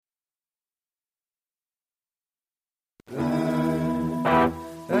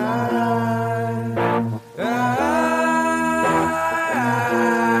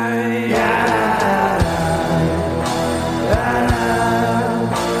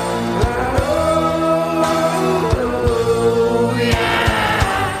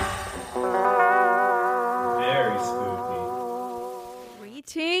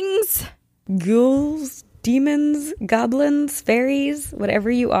demons, goblins, fairies, whatever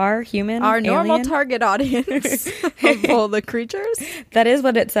you are, human, our normal alien. target audience of all the creatures. That is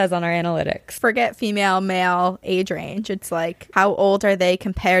what it says on our analytics. Forget female, male age range. It's like, how old are they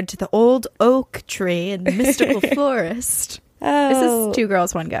compared to the old oak tree in the mystical forest? This is Two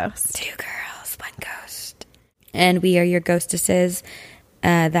Girls, One Ghost. Two Girls, One Ghost. And we are your ghostesses.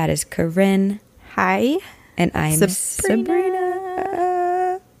 That is Corinne. Hi. And I'm Sabrina.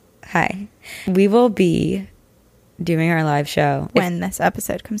 Hi. We will be doing our live show. When this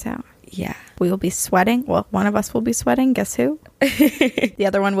episode comes out. Yeah. We will be sweating. Well, one of us will be sweating. Guess who? The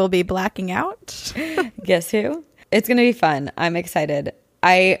other one will be blacking out. Guess who? It's going to be fun. I'm excited.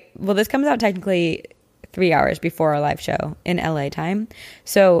 This comes out technically 3 hours before our live show in LA time.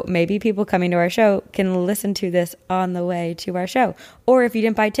 So maybe people coming to our show can listen to this on the way to our show. Or if you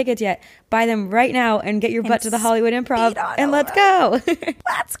didn't buy tickets yet, buy them right now and get your butt to the Hollywood Improv and let's go.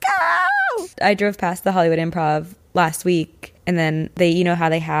 Let's go. I drove past the Hollywood Improv last week and then you know how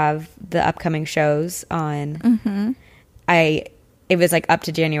they have the upcoming shows on. Mm-hmm. It was like up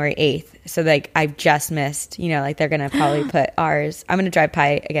to January 8th. So like I've just missed, like they're going to probably put ours. I'm going to drive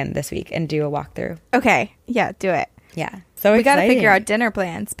by again this week and do a walkthrough. Okay. Yeah, do it. Yeah. So we got to figure out dinner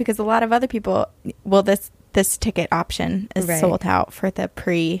plans because a lot of other people, well, this ticket option is sold out for the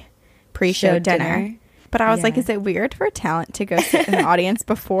pre-show dinner. But I was like, is it weird for talent to go sit in the audience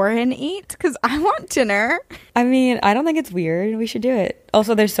before and eat? Because I want dinner. I mean, I don't think it's weird. We should do it.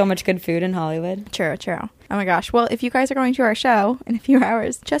 Also, there's so much good food in Hollywood. True. Oh my gosh. Well, if you guys are going to our show in a few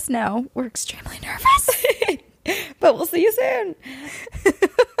hours, just know we're extremely nervous. But we'll see you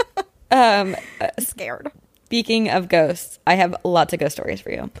soon. Scared. Speaking of ghosts, I have lots of ghost stories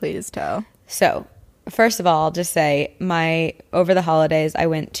for you. Please tell. So, first of all, I'll just say over the holidays, I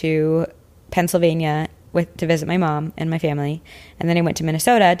went to Pennsylvania to visit my mom and my family. And then I went to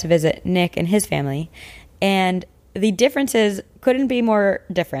Minnesota to visit Nick and his family. And the differences couldn't be more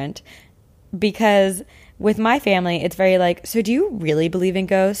different because with my family, it's very like, so do you really believe in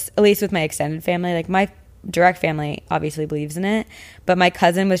ghosts? At least with my extended family, like my direct family obviously believes in it. But my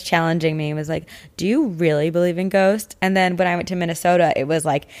cousin was challenging me and was like, do you really believe in ghosts? And then when I went to Minnesota, it was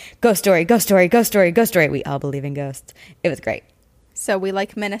like, ghost story, ghost story, ghost story, ghost story. We all believe in ghosts. It was great. So we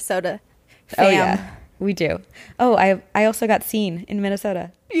like Minnesota fam. Oh, yeah. We do. Oh, I also got seen in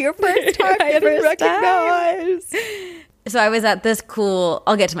Minnesota. Your first time getting recognized. So I was at this cool,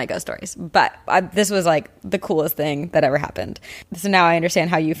 I'll get to my ghost stories, but this was like the coolest thing that ever happened. So now I understand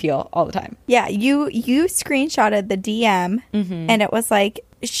how you feel all the time. Yeah, you screenshotted the DM and it was like,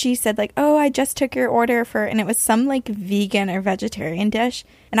 she said like, oh, I just took your order and it was some like vegan or vegetarian dish.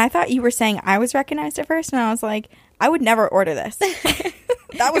 And I thought you were saying I was recognized at first. And I was like, I would never order this.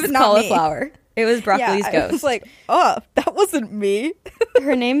 That was not cauliflower. Me. It was Broccoli's ghost. I was like, oh, that wasn't me.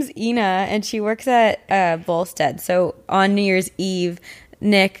 Her name's Ina, and she works at Volstead. So on New Year's Eve,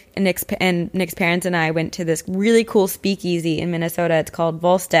 Nick's parents and I went to this really cool speakeasy in Minnesota. It's called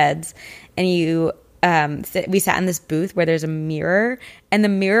Volstead's, and we sat in this booth where there's a mirror, and the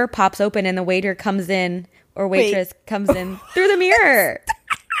mirror pops open, and the waiter comes in or waitress comes in through the mirror.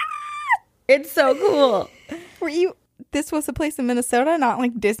 It's so cool. This was a place in Minnesota, not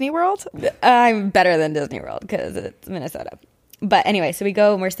like Disney World? I'm better than Disney World because it's Minnesota. But anyway, so we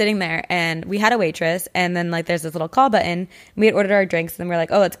go and we're sitting there and we had a waitress and then like there's this little call button. We had ordered our drinks and we're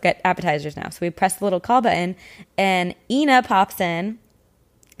like, oh, let's get appetizers now. So we press the little call button and Ina pops in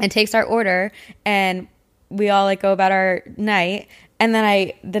and takes our order and we all like go about our night. And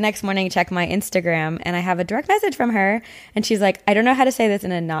then the next morning check my Instagram and I have a direct message from her and she's like, I don't know how to say this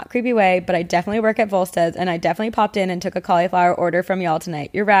in a not creepy way, but I definitely work at Volstead's and I definitely popped in and took a cauliflower order from y'all tonight.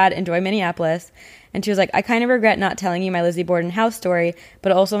 You're rad. Enjoy Minneapolis. And she was like, I kind of regret not telling you my Lizzie Borden house story,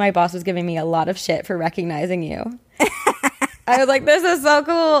 but also my boss was giving me a lot of shit for recognizing you. I was like, this is so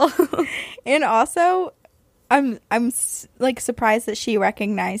cool. And also, I'm like surprised that she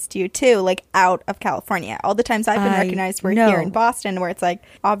recognized you too, like out of California. All the times I've been recognized were here in Boston, where it's like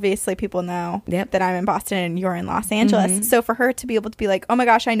obviously people know that I'm in Boston and you're in Los Angeles. Mm-hmm. So for her to be able to be like, oh my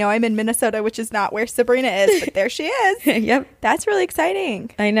gosh, I know I'm in Minnesota, which is not where Sabrina is, but there she is. Yep, that's really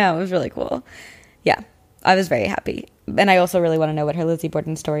exciting. I know, it was really cool. Yeah, I was very happy. And I also really want to know what her Lizzie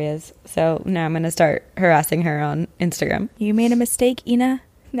Borden story is. So now I'm going to start harassing her on Instagram. You made a mistake, Ina.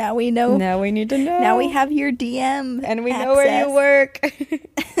 Now we know. Now we need to know. Now we have your DM. And we know where you work.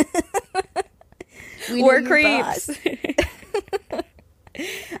 We're creeps.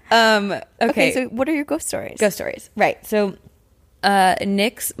 Okay, so what are your ghost stories? Ghost stories. Right. So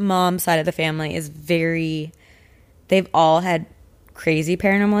Nick's mom's side of the family is they've all had crazy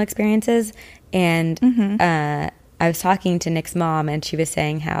paranormal experiences. And I was talking to Nick's mom and she was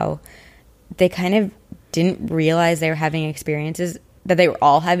saying how they kind of didn't realize they were having experiences, that they were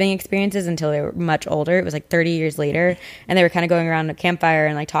all having experiences until they were much older. It was like 30 years later, and they were kind of going around a campfire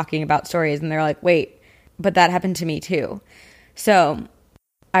and like talking about stories, and they're like, wait, but that happened to me too. So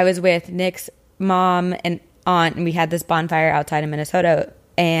I was with Nick's mom and aunt, and we had this bonfire outside in Minnesota,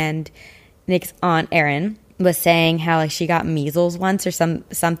 and Nick's aunt Erin was saying how like she got measles once or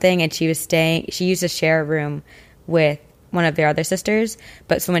something, and she used to share a room with one of their other sisters,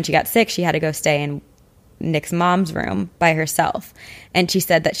 but so when she got sick, she had to go stay in Nick's mom's room by herself, and she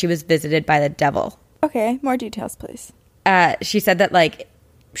said that she was visited by the devil. Okay, more details, please. She said that like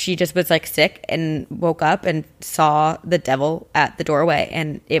she just was like sick and woke up and saw the devil at the doorway,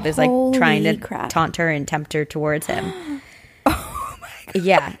 and it was like trying to taunt her and tempt her towards him. Oh my God.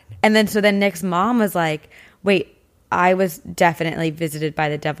 Yeah. And then Nick's mom was like, wait, I was definitely visited by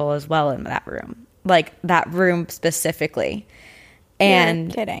the devil as well in that room, like that room specifically. And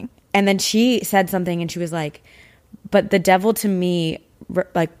you're kidding. And then she said something, and she was like, but the devil to me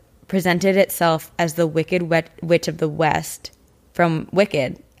like presented itself as the wicked witch of the West from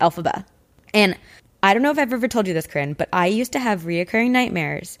Wicked, Elphaba. And I don't know if I've ever told you this, Corinne, but I used to have reoccurring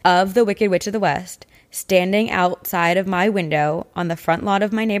nightmares of the Wicked Witch of the West standing outside of my window on the front lawn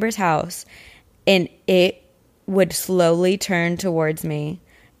of my neighbor's house, and it would slowly turn towards me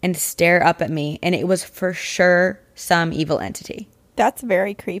and stare up at me, and it was for sure some evil entity. That's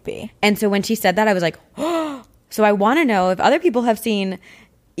very creepy. And so when she said that, I was like, oh. So I want to know if other people have seen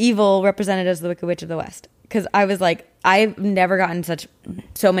evil represented as the Wicked Witch of the West. Because I was like, I've never gotten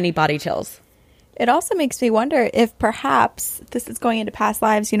so many body chills. It also makes me wonder if perhaps this is going into past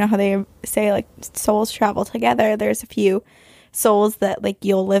lives. You know how they say like souls travel together. There's a few souls that like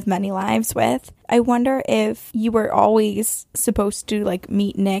you'll live many lives with. I wonder if you were always supposed to like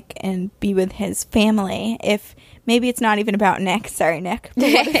meet Nick and be with his family. If maybe it's not even about Nick. Sorry, Nick.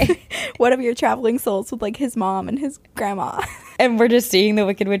 But what if you're traveling souls with like his mom and his grandma? And we're just seeing the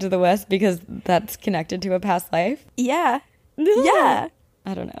Wicked Witch of the West because that's connected to a past life? Yeah. Yeah.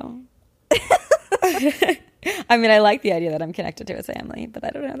 I don't know. I mean, I like the idea that I'm connected to his family, but I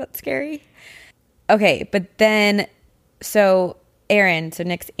don't know. That's scary. Okay, but then, so Erin, so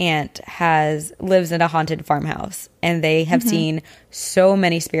Nick's aunt, lives in a haunted farmhouse, and they have seen so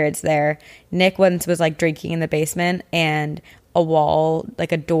many spirits there. Nick once was like drinking in the basement, and a wall,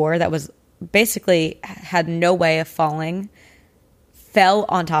 like a door that was basically had no way of falling, fell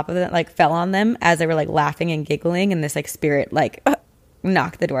on top of it, like fell on them as they were like laughing and giggling, and this like spirit like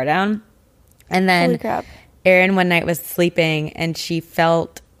knocked the door down. And then Erin one night was sleeping, and she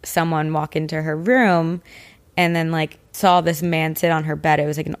felt someone walk into her room, and then like saw this man sit on her bed. It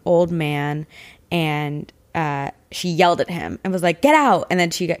was like an old man, and she yelled at him and was like, get out. And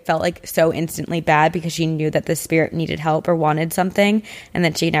then she felt like so instantly bad because she knew that the spirit needed help or wanted something, and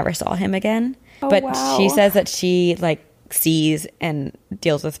then she never saw him again. But she says that she like sees and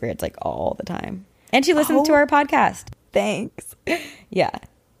deals with spirits like all the time, and she listens to our podcast. Thanks. Yeah.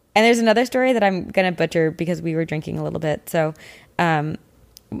 And there's another story that I'm gonna butcher because we were drinking a little bit. So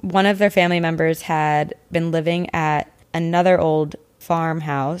one of their family members had been living at another old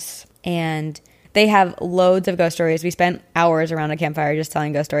farmhouse, and they have loads of ghost stories. We spent hours around a campfire just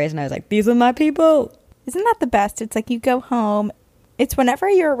telling ghost stories, and I was like, these are my people. Isn't that the best? It's like you go home, it's whenever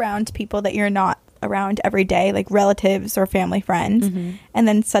you're around people that you're not around every day, like relatives or family friends, and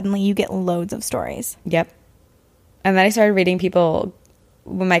then suddenly you get loads of stories. Yep. And then I started reading people.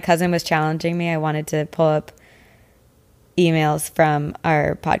 When my cousin was challenging me, I wanted to pull up emails from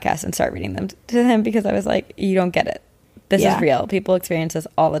our podcast and start reading them to him, because I was like, you don't get it. This is real. People experience this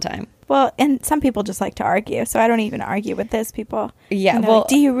all the time. Well, and some people just like to argue, so I don't even argue with those people. Yeah. Well, like,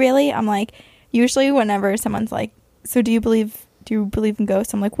 do you really? I'm like, usually whenever someone's like, so do you believe in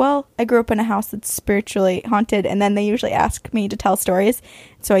ghosts? I'm like, well, I grew up in a house that's spiritually haunted, and then they usually ask me to tell stories,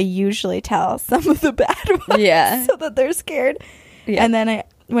 so I usually tell some of the bad ones so that they're scared. Yeah. And then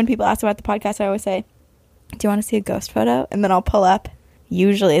when people ask about the podcast, I always say, do you want to see a ghost photo? And then I'll pull up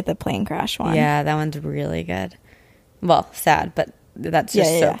usually the plane crash one. Yeah, that one's really good. Well, sad, but that's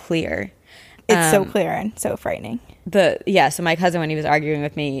just so clear. It's so clear and so frightening. So my cousin, when he was arguing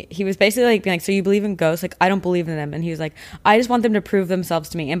with me, he was basically like being like, so you believe in ghosts? Like, I don't believe in them. And he was like, I just want them to prove themselves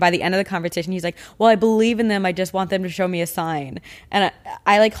to me. And by the end of the conversation, he's like, well, I believe in them. I just want them to show me a sign. And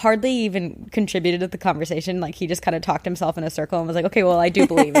I like hardly even contributed to the conversation. Like, he just kind of talked himself in a circle and was like, okay, well, I do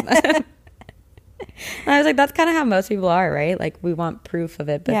believe in them. And I was like, that's kind of how most people are, right? Like, we want proof of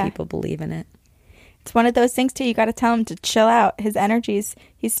it, but people believe in it. It's one of those things too. You got to tell him to chill out. His energies,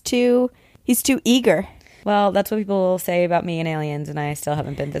 he's too eager. Well, that's what people say about me and aliens, and I still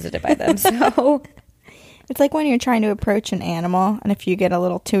haven't been visited by them. So It's like when you're trying to approach an animal, and if you get a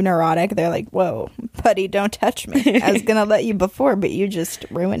little too neurotic, they're like, whoa, buddy, don't touch me. I was going to let you before, but you just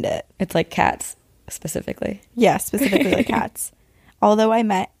ruined it. It's like cats, specifically. Yeah, specifically like cats. Although I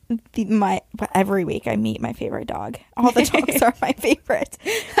met every week I meet my favorite dog. All the dogs are my favorite.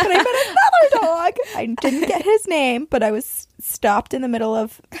 But I met another dog. I didn't get his name, but I was stopped in the middle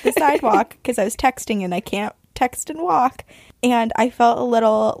of the sidewalk because I was texting and I can't text and walk. And I felt a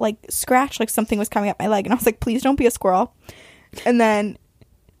little like scratch, like something was coming up my leg. And I was like, please don't be a squirrel. And then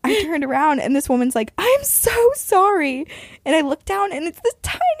I turned around and this woman's like, I'm so sorry. And I looked down and it's this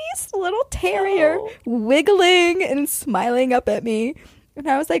tiniest little terrier wiggling and smiling up at me. And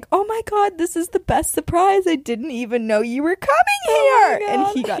I was like, oh my God, this is the best surprise. I didn't even know you were coming here. And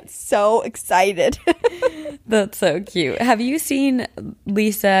he got so excited. That's so cute. Have you seen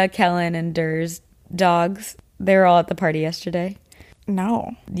Lisa, Kellen, and Dur's dogs? They were all at the party yesterday.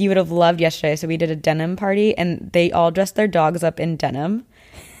 No. You would have loved yesterday. So we did a denim party and they all dressed their dogs up in denim.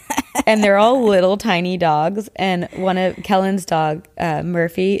 And they're all little tiny dogs. And one of Kellen's dog,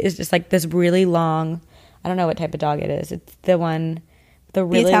 Murphy, is just like this really long, I don't know what type of dog it is. It's the one... The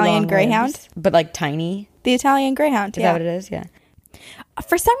Italian Greyhound? Limbs, but like tiny. The Italian Greyhound, Is that what it is? Yeah.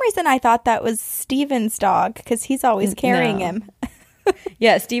 For some reason, I thought that was Steven's dog because he's always carrying him.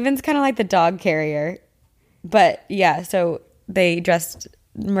 Yeah, Steven's kind of like the dog carrier. But yeah, so they dressed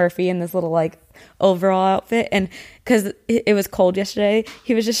Murphy in this little like overall outfit. And because it was cold yesterday,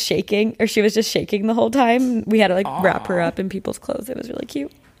 he was just shaking, or she was just shaking the whole time. We had to like wrap her up in people's clothes. It was really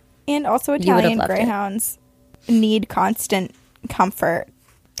cute. And also Italian Greyhounds need constant comfort.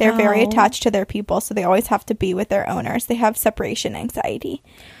 They're very attached to their people, so they always have to be with their owners. They have separation anxiety.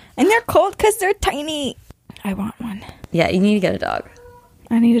 And they're cold because they're tiny. I want one. Yeah, you need to get a dog.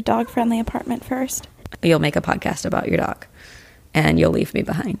 I need a dog-friendly apartment first. You'll make a podcast about your dog, and you'll leave me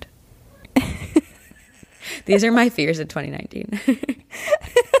behind. These are my fears in 2019.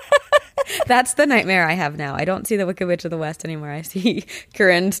 That's the nightmare I have now. I don't see the Wicked Witch of the West anymore. I see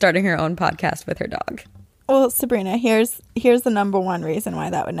Corinne starting her own podcast with her dog. Well, Sabrina, here's the number one reason why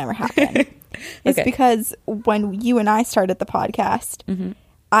that would never happen. It's because when you and I started the podcast,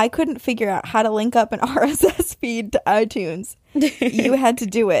 I couldn't figure out how to link up an RSS feed to iTunes. You had to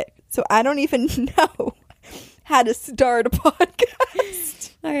do it. So I don't even know how to start a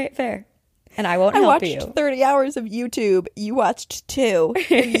podcast. All right, fair. And I won't help you. I watched 30 hours of YouTube. You watched 2.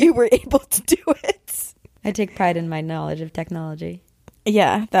 And you were able to do it. I take pride in my knowledge of technology.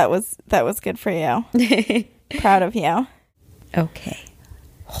 Yeah, that was good for you. Proud of you. Okay.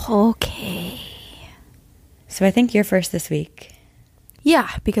 So I think you're first this week. Yeah,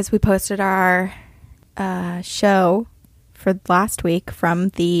 because we posted our show for last week from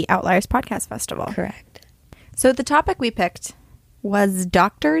the Outliers Podcast Festival. Correct. So the topic we picked was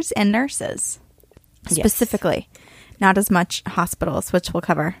doctors and nurses. Specifically. Not as much hospitals, which we'll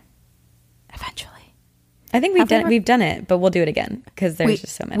cover eventually. I think we've done it, but we'll do it again because there's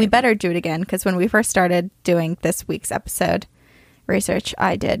just so many. We better do it again because when we first started doing this week's episode research,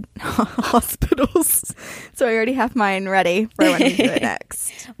 I did hospitals. So I already have mine ready for when we do it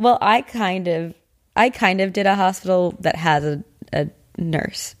next. Well, I kind of did a hospital that has a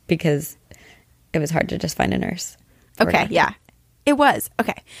nurse because it was hard to just find a nurse. Okay, yeah. It was.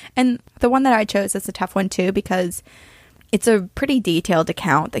 Okay. And the one that I chose is a tough one too because it's a pretty detailed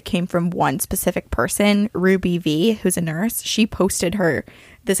account that came from one specific person, Ruby V, who's a nurse. She posted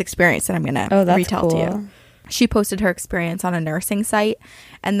this experience that I'm going to retell to you. She posted her experience on a nursing site.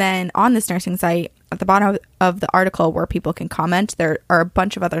 And then on this nursing site, at the bottom of the article where people can comment, there are a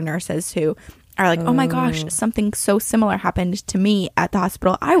bunch of other nurses who are like, oh my gosh, something so similar happened to me at the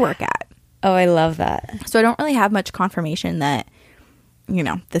hospital I work at. Oh, I love that. So I don't really have much confirmation that,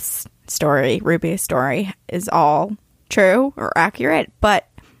 this story, Ruby's story, is all true or accurate, but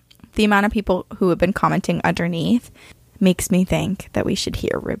the amount of people who have been commenting underneath makes me think that we should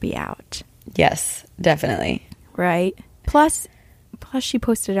hear Ruby out. Yes, definitely. Right? Plus she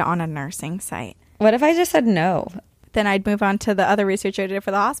posted it on a nursing site. What if I just said no? Then I'd move on to the other research I did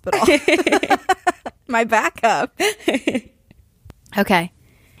for the hospital. My backup. Okay.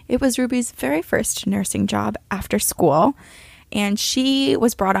 It was Ruby's very first nursing job after school, and she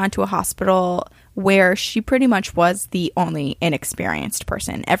was brought onto a hospital where she pretty much was the only inexperienced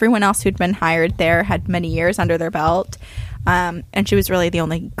person. Everyone else who'd been hired there had many years under their belt, and she was really the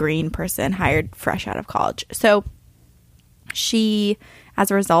only green person hired fresh out of college. So she,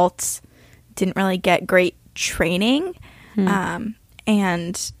 as a result, didn't really get great training,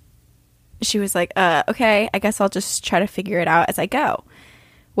 and she was like, okay, I guess I'll just try to figure it out as I go.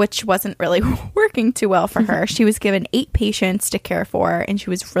 which wasn't really working too well for her. She was given 8 patients to care for, and she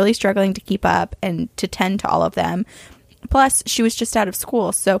was really struggling to keep up and to tend to all of them. Plus, she was just out of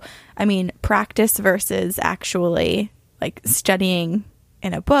school. So, I mean, practice versus actually like studying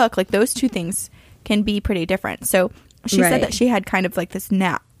in a book, like those two things can be pretty different. So she said that she had kind of like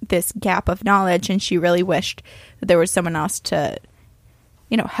this gap of knowledge, and she really wished that there was someone else to,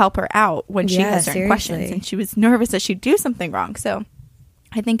 you know, help her out when she has certain questions, and she was nervous that she'd do something wrong. So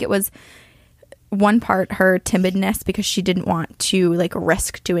I think it was one part her timidness, because she didn't want to like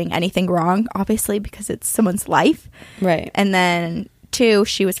risk doing anything wrong, obviously, because it's someone's life. Right. And then 2,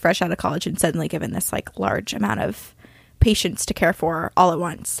 she was fresh out of college and suddenly given this like large amount of patients to care for all at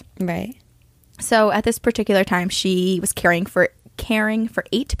once. Right. So at this particular time, she was caring for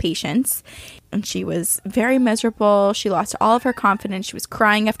 8 patients, and she was very miserable. She lost all of her confidence. She was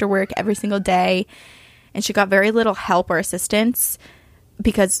crying after work every single day, and she got very little help or assistance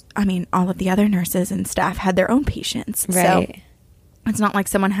because, I mean, all of the other nurses and staff had their own patients. Right. So it's not like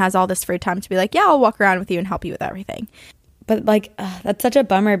someone has all this free time to be like, yeah, I'll walk around with you and help you with everything. But like, that's such a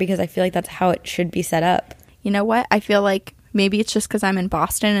bummer, because I feel like that's how it should be set up. You know what? I feel like maybe it's just because I'm in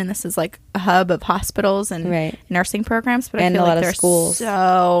Boston and this is like a hub of hospitals and nursing programs, but and I feel a lot like of there's schools.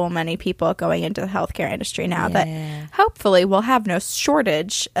 So many people going into the healthcare industry now that hopefully we'll have no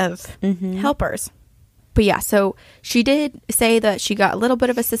shortage of helpers. But yeah, so she did say that she got a little bit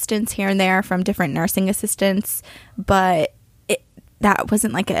of assistance here and there from different nursing assistants, but that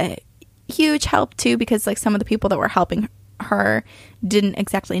wasn't like a huge help too, because like some of the people that were helping her didn't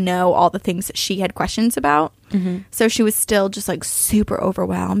exactly know all the things that she had questions about. So she was still just like super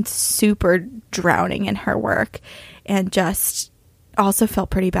overwhelmed, super drowning in her work, and just also felt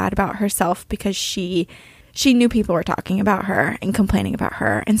pretty bad about herself because she knew people were talking about her and complaining about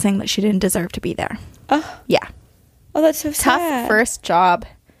her and saying that she didn't deserve to be there. Oh. Yeah. Oh, that's so sad. Tough first job.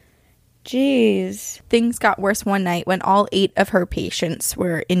 Jeez. Things got worse one night when all 8 of her patients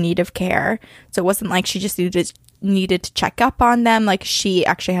were in need of care. So it wasn't like she just needed to check up on them. Like, she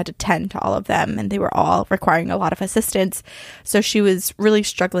actually had to tend to all of them, and they were all requiring a lot of assistance. So she was really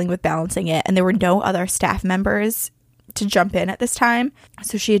struggling with balancing it, and there were no other staff members to jump in at this time.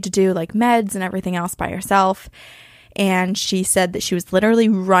 So she had to do like meds and everything else by herself. And she said that she was literally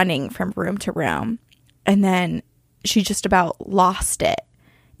running from room to room, and then she just about lost it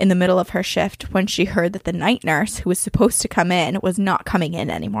in the middle of her shift when she heard that the night nurse who was supposed to come in was not coming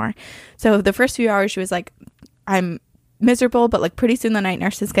in anymore. So the first few hours she was like, I'm miserable, but like pretty soon the night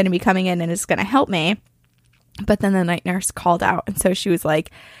nurse is going to be coming in and is going to help me. But then the night nurse called out, and so she was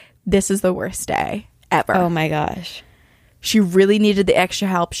like, this is the worst day ever. Oh my gosh. She really needed the extra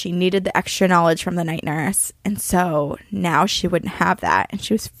help. She needed the extra knowledge from the night nurse. And so now she wouldn't have that, and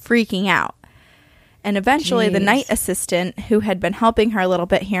she was freaking out. And eventually the night assistant, who had been helping her a little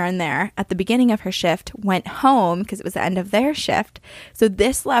bit here and there at the beginning of her shift, went home because it was the end of their shift. So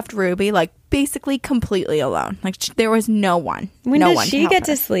this left Ruby like basically completely alone. Like there was no one. When did she get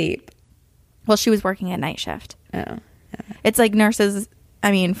to sleep? Well, she was working a night shift. Oh. Yeah. It's like nurses, I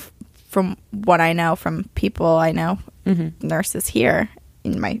mean, from what I know from people I know, nurses here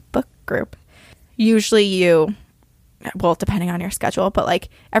in my book group, usually well, depending on your schedule, but like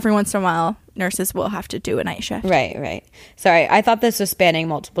every once in a while, nurses will have to do a night shift. Right. Sorry, I thought this was spanning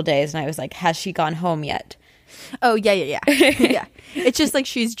multiple days, and I was like, has she gone home yet? Oh, yeah. Yeah. It's just like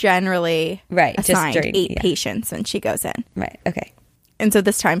she's generally assigned just 8 patients, and she goes in. Right, okay. And so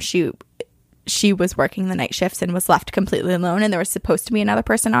this time she was working the night shifts and was left completely alone, and there was supposed to be another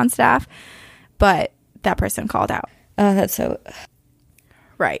person on staff, but that person called out. Oh, that's so...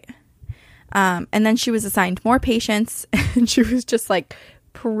 Right. And then she was assigned more patients, and she was just like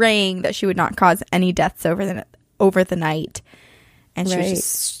praying that she would not cause any deaths over the night. And she was just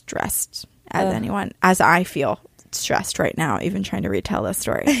stressed as I feel stressed right now, even trying to retell this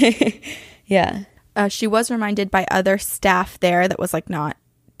story. Yeah. She was reminded by other staff there that was like not,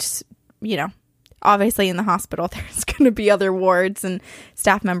 just, obviously in the hospital, there's going to be other wards and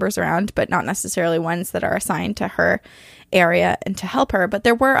staff members around, but not necessarily ones that are assigned to her area and to help her. But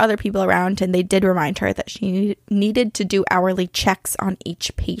there were other people around, and they did remind her that she needed to do hourly checks on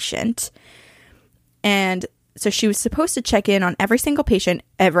each patient. And so she was supposed to check in on every single patient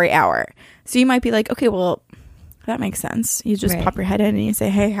every hour. So you might be like, okay, well, that makes sense. You just pop your head in and you say,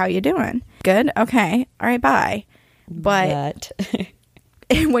 hey, how you doing? Good. Okay. All right. Bye. But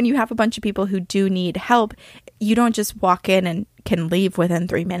when you have a bunch of people who do need help, you don't just walk in and can leave within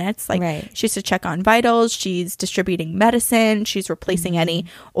 3 minutes. Like she has to check on vitals. She's distributing medicine. She's replacing any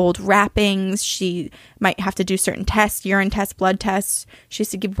old wrappings. She might have to do certain tests, urine tests, blood tests. She has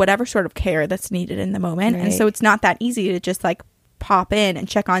to give whatever sort of care that's needed in the moment. And so it's not that easy to just like pop in and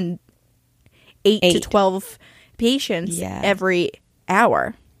check on 8 to 12 patients every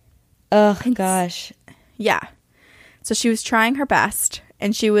hour. Oh, gosh. Yeah. So she was trying her best,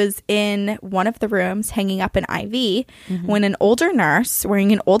 and she was in one of the rooms hanging up an IV when an older nurse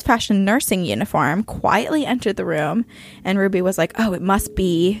wearing an old-fashioned nursing uniform quietly entered the room, and Ruby was like, oh, it must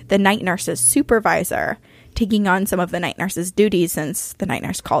be the night nurse's supervisor taking on some of the night nurse's duties since the night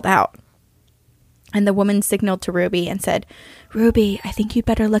nurse called out. And the woman signaled to Ruby and said, Ruby, I think you'd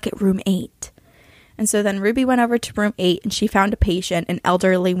better look at room 8. And so then Ruby went over to room 8 and she found a patient, an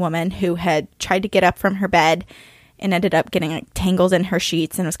elderly woman who had tried to get up from her bed and ended up getting like tangled in her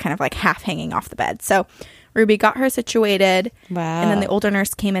sheets and was kind of like half hanging off the bed. So Ruby got her situated. Wow. And then the older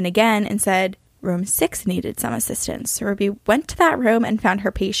nurse came in again and said room 6 needed some assistance. So Ruby went to that room and found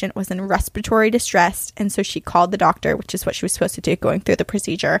her patient was in respiratory distress. And so she called the doctor, which is what she was supposed to do, going through the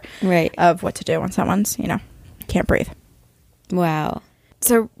procedure of what to do when someone's, can't breathe. Wow.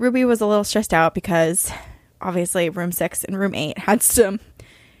 So Ruby was a little stressed out because obviously room 6 and room 8 had some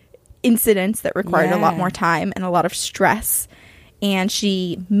incidents that required a lot more time and a lot of stress. And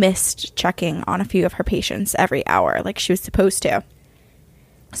she missed checking on a few of her patients every hour like she was supposed to.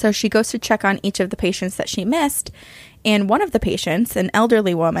 So she goes to check on each of the patients that she missed. And one of the patients, an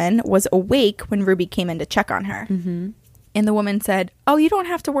elderly woman, was awake when Ruby came in to check on her. Mm-hmm. And the woman said, oh, you don't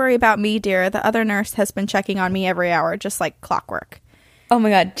have to worry about me, dear. The other nurse has been checking on me every hour, just like clockwork. Oh my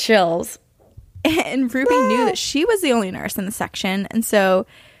God, chills. And Ruby knew that she was the only nurse in the section. And so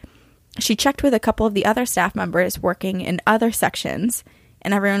she checked with a couple of the other staff members working in other sections.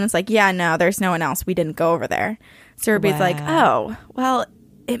 And everyone was like, yeah, no, there's no one else. We didn't go over there. So Ruby's like, oh, well,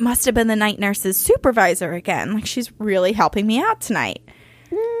 it must have been the night nurse's supervisor again. Like, she's really helping me out tonight.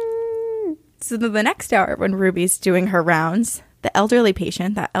 So the next hour when Ruby's doing her rounds, the elderly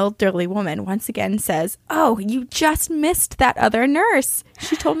patient, that elderly woman, once again says, oh, you just missed that other nurse.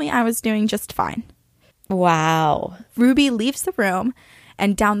 She told me I was doing just fine. Wow. Ruby leaves the room,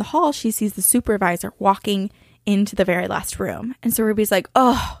 and down the hall, she sees the supervisor walking into the very last room. And so Ruby's like,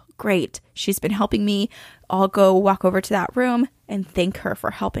 oh, great. She's been helping me. I'll go walk over to that room and thank her for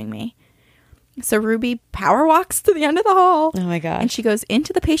helping me. So Ruby power walks to the end of the hall. Oh, my God. And she goes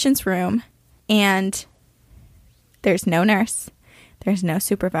into the patient's room, and there's no nurse, there's no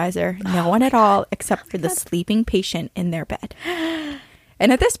supervisor, no one at all except for the sleeping patient in their bed.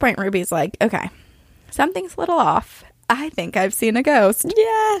 And at this point, Ruby's like, okay, something's a little off. I think I've seen a ghost.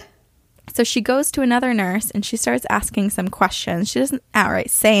 Yeah. So she goes to another nurse and she starts asking some questions. She doesn't outright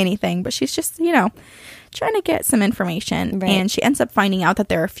say anything, but she's just, trying to get some information. Right. And she ends up finding out that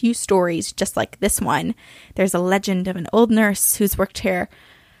there are a few stories just like this one. There's a legend of an old nurse who's worked here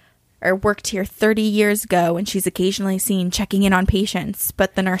 30 years ago, and she's occasionally seen checking in on patients.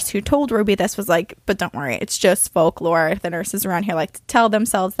 But the nurse who told Ruby this was like, but don't worry, it's just folklore. The nurses around here like to tell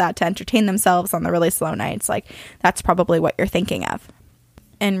themselves that to entertain themselves on the really slow nights. Like, that's probably what you're thinking of.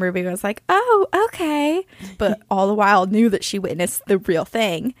 And Ruby was like, oh, okay. But all the while knew that she witnessed the real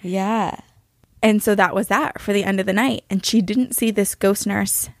thing. Yeah. And so that was that for the end of the night. And she didn't see this ghost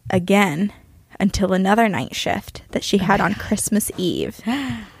nurse again until another night shift that she had on Christmas Eve.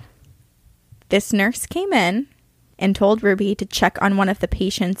 This nurse came in and told Ruby to check on one of the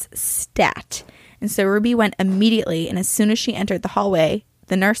patient's stat. And so Ruby went immediately, and as soon as she entered the hallway,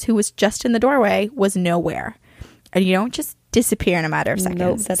 the nurse who was just in the doorway was nowhere. And you don't just disappear in a matter of seconds.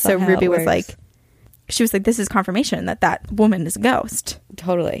 Nope, that's so not how Ruby it was works. like, she was like, this is confirmation that woman is a ghost.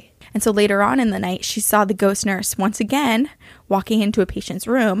 Totally. And so later on in the night, she saw the ghost nurse once again walking into a patient's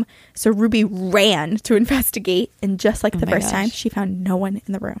room. So Ruby ran to investigate, and just like the first time, she found no one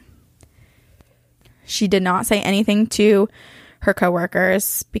in the room. She did not say anything to her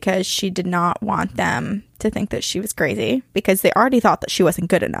coworkers because she did not want them to think that she was crazy, because they already thought that she wasn't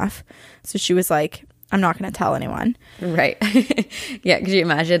good enough. So she was like, I'm not going to tell anyone. Right. Yeah. Could you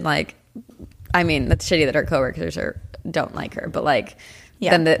imagine, like, I mean, that's shitty that her coworkers don't like her, but like,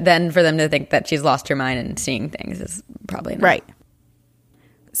 yeah. Then for them to think that she's lost her mind and seeing things is probably not. Right.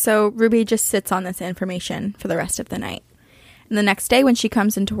 So Ruby just sits on this information for the rest of the night. And the next day when she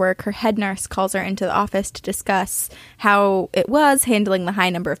comes into work, her head nurse calls her into the office to discuss how it was handling the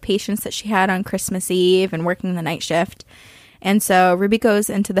high number of patients that she had on Christmas Eve and working the night shift. And so Ruby goes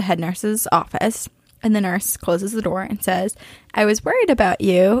into the head nurse's office, and the nurse closes the door and says, I was worried about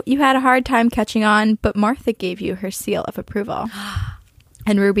you. You had a hard time catching on, but Martha gave you her seal of approval.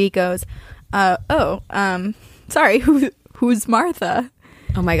 And Ruby goes, sorry, who's Martha?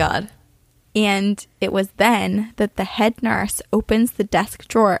 Oh my God. And it was then that the head nurse opens the desk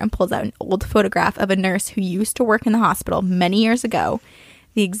drawer and pulls out an old photograph of a nurse who used to work in the hospital many years ago.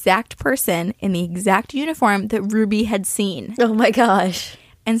 the exact person in the exact uniform that Ruby had seen. Oh my gosh.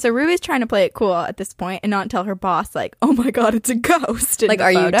 And so Ruby's trying to play it cool at this point and not tell her boss, like, oh my God, it's a ghost. Like,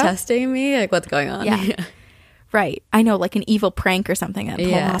 are you testing me? Like, what's going on? Yeah. Right. I know, like an evil prank or something that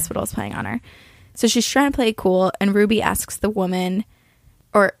the whole hospital is playing on her. So she's trying to play it cool, and Ruby asks what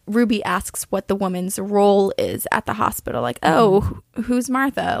the woman's role is at the hospital. Like, who's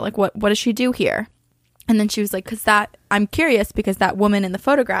Martha? Like, what does she do here? And then she was like, I'm curious because that woman in the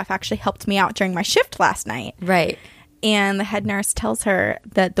photograph actually helped me out during my shift last night. Right. And the head nurse tells her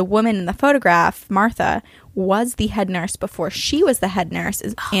that the woman in the photograph, Martha, was the head nurse before she was the head nurse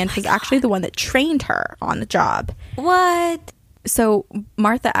and was actually the one that trained her on the job. What? So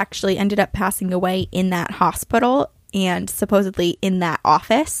Martha actually ended up passing away in that hospital and supposedly in that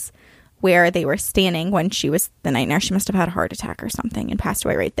office where they were standing when she was the night nurse. She must have had a heart attack or something and passed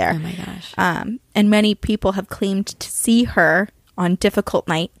away right there. Oh my gosh. And many people have claimed to see her on difficult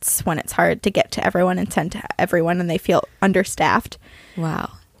nights when it's hard to get to everyone and send to everyone and they feel understaffed. Wow.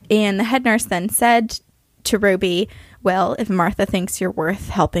 And the head nurse then said to Ruby, well, if Martha thinks you're worth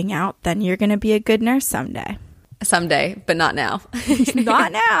helping out, then you're going to be a good nurse someday. Someday, but not now.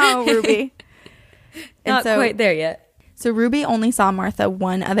 Not now, Ruby. Not quite there yet. So Ruby only saw Martha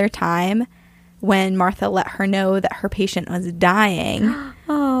one other time when Martha let her know that her patient was dying.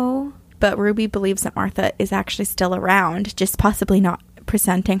 Oh. But Ruby believes that Martha is actually still around, just possibly not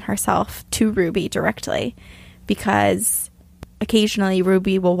presenting herself to Ruby directly, because occasionally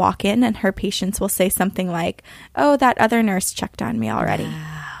Ruby will walk in and her patients will say something like, oh, that other nurse checked on me already.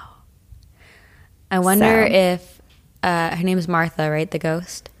 Wow. I wonder if her name is Martha, right? The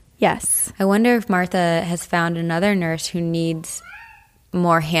ghost? Yes. I wonder if Martha has found another nurse who needs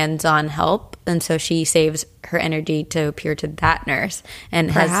more hands-on help, and so she saves her energy to appear to that nurse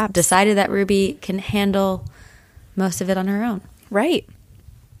and has decided that Ruby can handle most of it on her own. Right.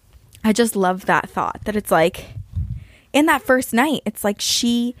 I just love that thought, that it's like, in that first night, it's like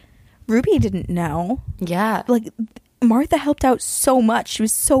Ruby didn't know. Yeah. Like, Martha helped out so much. She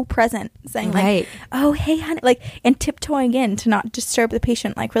was so present, saying like, oh, hey, honey, like, and tiptoeing in to not disturb the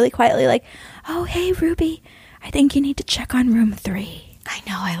patient, like really quietly, like, oh, hey, Ruby, I think you need to check on room 3. I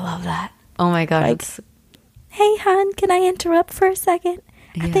know. I love that. Oh my God. Like, hey, hon, can I interrupt for a second?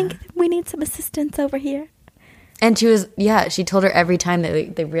 Yeah. I think we need some assistance over here. And she told her every time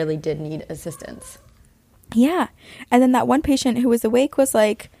that they really did need assistance. Yeah. And then that one patient who was awake was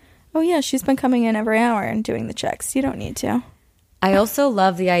like, oh yeah, she's been coming in every hour and doing the checks. You don't need to. I also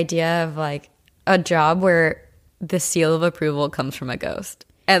love the idea of like a job where the seal of approval comes from a ghost.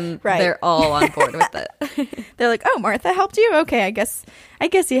 And they're all on board with it. They're like, oh, Martha helped you? Okay, I guess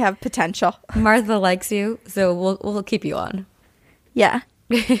you have potential. Martha likes you, so we'll keep you on. Yeah.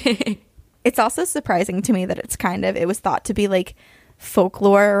 It's also surprising to me that it was thought to be like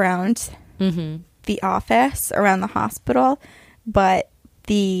folklore around the office, around the hospital, but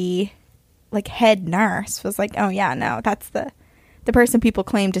the like head nurse was like, oh yeah, no, that's the person people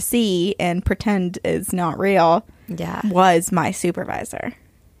claim to see and pretend is not real. Yeah. Was my supervisor.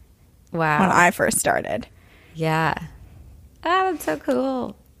 Wow. When I first started. Yeah. Ah, that's so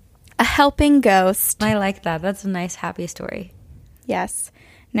cool. A helping ghost. I like that. That's a nice, happy story. Yes.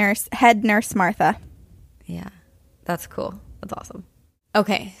 Head nurse Martha. Yeah. That's cool. That's awesome.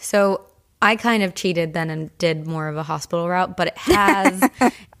 Okay. So I kind of cheated then and did more of a hospital route, but it has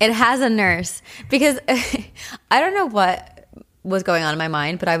a nurse, because I don't know what was going on in my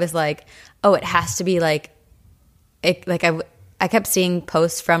mind, but I was like, oh, it has to be I kept seeing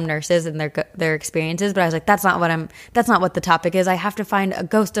posts from nurses and their experiences, but I was like, that's not what the topic is. I have to find a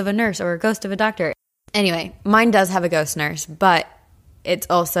ghost of a nurse or a ghost of a doctor. Anyway, mine does have a ghost nurse, but it's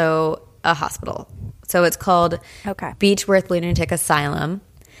also a hospital. So it's called Beechworth Lunatic Asylum,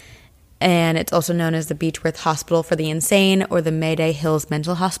 and it's also known as the Beechworth Hospital for the Insane or the Mayday Hills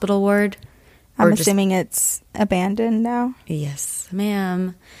Mental Hospital Ward. I'm assuming it's abandoned now? Yes,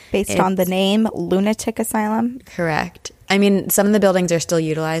 ma'am. Based on the name, Lunatic Asylum? Correct. I mean, some of the buildings are still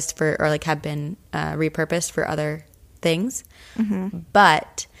utilized for, or like have been repurposed for other things,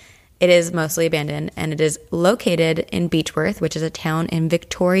 but it is mostly abandoned, and it is located in Beechworth, which is a town in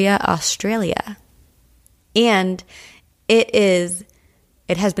Victoria, Australia. And it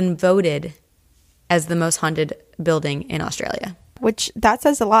has been voted as the most haunted building in Australia. Which, that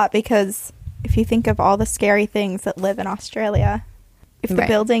says a lot, because if you think of all the scary things that live in Australia, if the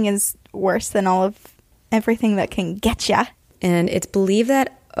building is worse than all of everything that can get ya. And it's believed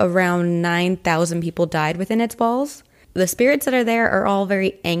that around 9,000 people died within its walls. The spirits that are there are all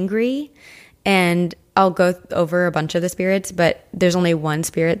very angry, and I'll go over a bunch of the spirits, but there's only one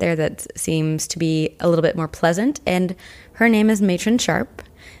spirit there that seems to be a little bit more pleasant, and Her name is Matron Sharp,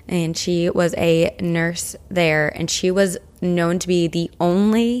 and she was a nurse there, and she was known to be the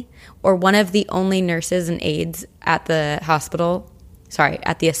only or one of the only nurses and aides at the hospital,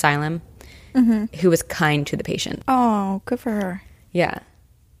 at the asylum, who was kind to the patient. Oh, good for her. Yeah.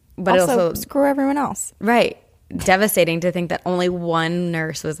 But also screw everyone else. Right. Devastating to think that only one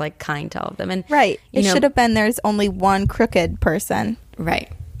nurse was like kind to all of them. And right. It should have been there's only one crooked person.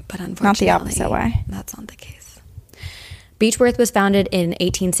 Right. But unfortunately, not the opposite way. That's not the case. Beechworth was founded in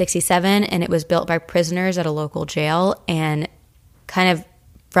 1867, and it was built by prisoners at a local jail. And kind of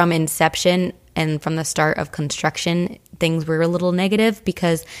from inception and from the start of construction, things were a little negative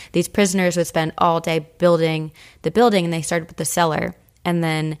because these prisoners would spend all day building the building, and they started with the cellar. And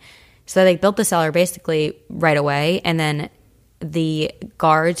then, so they built the cellar basically right away. And then the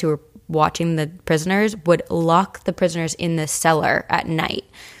guards who were watching the prisoners would lock the prisoners in the cellar at night.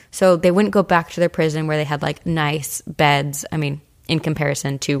 So they wouldn't go back to their prison where they had like nice beds. I mean, in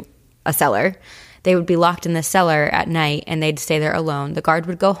comparison to a cellar, they would be locked in the cellar at night, and they'd stay there alone. The guard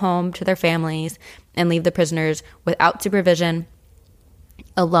would go home to their families and leave the prisoners without supervision,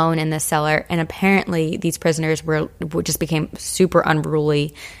 alone in the cellar. And apparently these prisoners just became super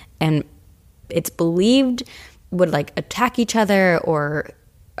unruly, and it's believed would like attack each other, or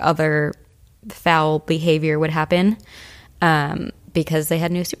other foul behavior would happen because they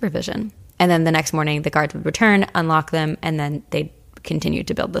had no supervision. And then the next morning the guards would return, unlock them, and then they'd continue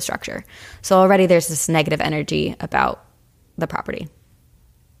to build the structure. So already there's this negative energy about the property.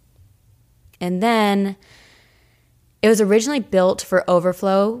 And then it was originally built for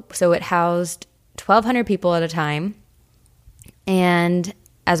overflow, so it housed 1,200 people at a time. And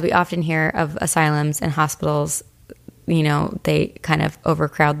as we often hear of asylums and hospitals, they kind of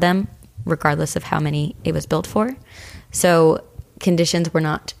overcrowd them, regardless of how many it was built for. So conditions were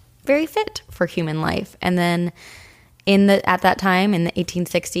not very fit for human life. And then at that time, in the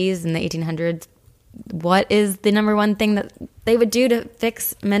 1860s and the 1800s, what is the number one thing that they would do to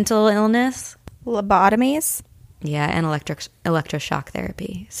fix mental illness? Lobotomies. Yeah, and electroshock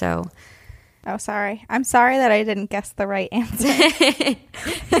therapy. So, oh, sorry. I'm sorry that I didn't guess the right answer.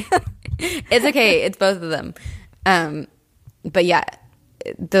 It's okay. It's both of them. But yeah,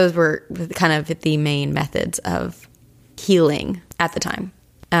 those were kind of the main methods of healing at the time,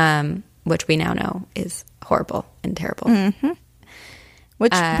 which we now know is horrible and terrible. Mm-hmm.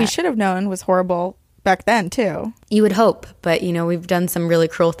 Which we should have known was horrible back then, too. You would hope. But, we've done some really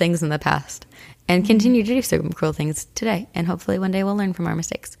cruel things in the past and continue to do some cruel things today. And hopefully one day we'll learn from our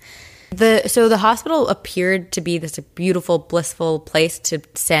mistakes. So the hospital appeared to be this beautiful, blissful place to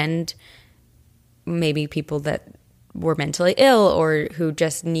send maybe people that were mentally ill or who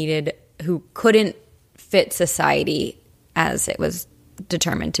couldn't fit society as it was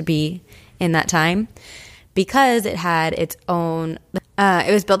determined to be in that time, because it had its own,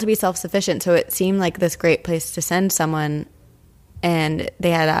 it was built to be self-sufficient. So it seemed like this great place to send someone. And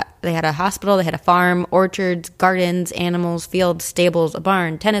they had a hospital, they had a farm, orchards, gardens, animals, fields, stables, a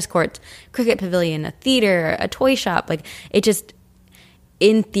barn, tennis courts, cricket pavilion, a theater, a toy shop. Like, it just,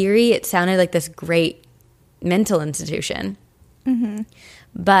 in theory, it sounded like this great mental institution. Mm-hmm.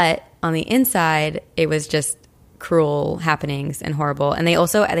 But on the inside, it was just cruel happenings and horrible. And they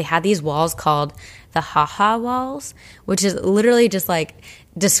had these walls called the Ha-Ha walls, which is literally just like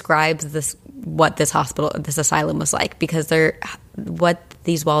describes what this asylum was like, because what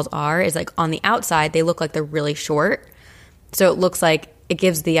these walls are is like, on the outside they look like they're really short, so it looks like it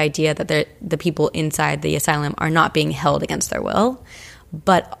gives the idea that the people inside the asylum are not being held against their will.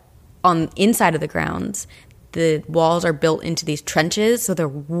 But on inside of the grounds, the walls are built into these trenches, so they're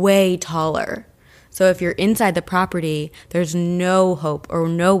way taller. So if you're inside the property, there's no hope or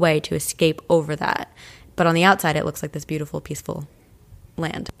no way to escape over that. But on the outside, it looks like this beautiful, peaceful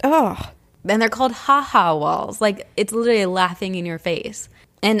land. Oh. And they're called Ha-Ha walls. Like, it's literally laughing in your face.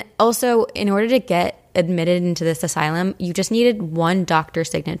 And also, in order to get admitted into this asylum, you just needed one doctor's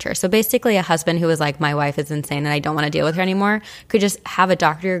signature. So basically, a husband who was like, my wife is insane and I don't want to deal with her anymore, could just have a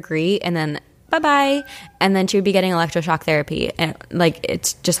doctor agree, and then bye-bye. And then she would be getting electroshock therapy. And, like,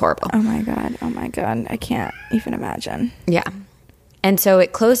 it's just horrible. Oh, my God. I can't even imagine. Yeah. And so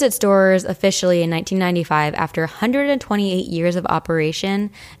it closed its doors officially in 1995 after 128 years of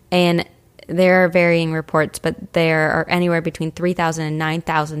operation. And there are varying reports, but there are anywhere between 3,000 and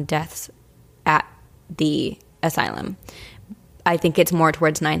 9,000 deaths at the asylum. I think it's more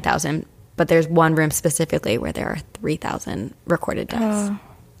towards 9,000, but there's one room specifically where there are 3,000 recorded deaths.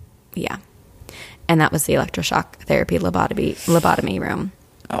 Yeah. And that was the electroshock therapy lobotomy room.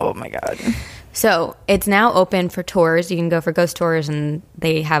 Oh, my God. So it's now open for tours. You can go for ghost tours, and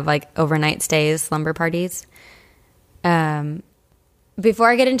they have like overnight stays, slumber parties. Before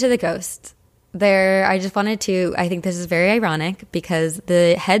I get into the ghosts, I just wanted to, I think this is very ironic because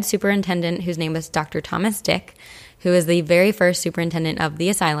the head superintendent, whose name was Dr. Thomas Dick, who is the very first superintendent of the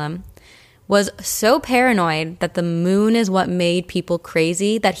asylum, was so paranoid that the moon is what made people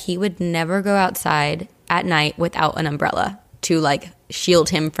crazy that he would never go outside at night without an umbrella to like shield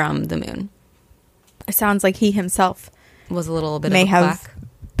him from the moon. It sounds like he himself was a little bit may of a have quack.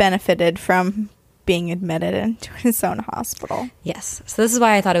 Benefited from being admitted into his own hospital. Yes. So this is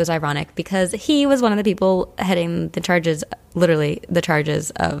why I thought it was ironic, because he was one of the people heading the charges, literally the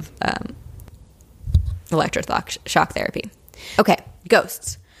charges of electroshock therapy. Okay,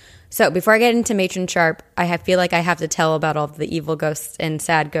 ghosts. So before I get into Matron Sharp, feel like I have to tell about all the evil ghosts and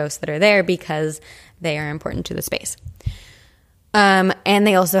sad ghosts that are there because they are important to the space. And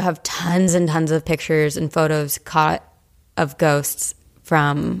they also have tons and tons of pictures and photos caught of ghosts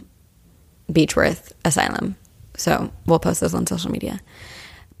from Beechworth Asylum. So we'll post those on social media.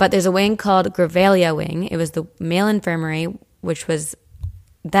 But there's a wing called Grevillea Wing. It was the male infirmary, which was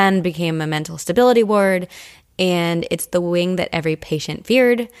then became a mental stability ward. And it's the wing that every patient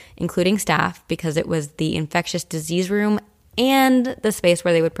feared, including staff, because it was the infectious disease room and the space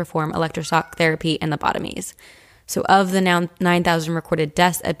where they would perform electroshock therapy and lobotomies. So of the now 9,000 recorded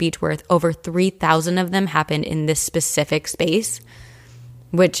deaths at Beechworth, over 3,000 of them happened in this specific space,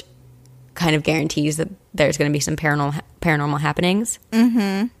 which kind of guarantees that there's going to be some paranormal happenings.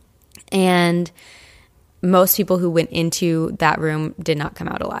 Mm-hmm. And most people who went into that room did not come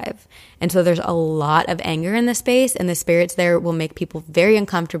out alive. And so there's a lot of anger in the space, and the spirits there will make people very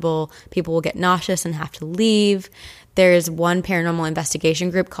uncomfortable. People will get nauseous and have to leave. There's one paranormal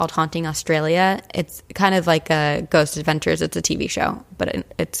investigation group called Haunting Australia. It's kind of like a Ghost Adventures. It's a TV show, but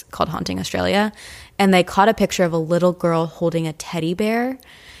it's called Haunting Australia. And they caught a picture of a little girl holding a teddy bear,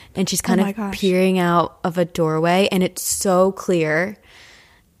 and she's kind of peering out of a doorway, and it's so clear.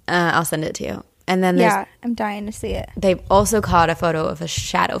 I'll send it to you. And then I'm dying to see it. They've also caught a photo of a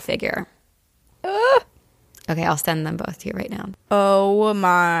shadow figure. Okay, I'll send them both to you right now. Oh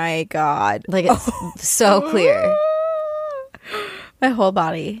my God. Like, it's so clear. My whole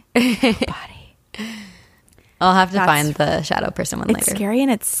body. I'll have to find the shadow person one later. It's scary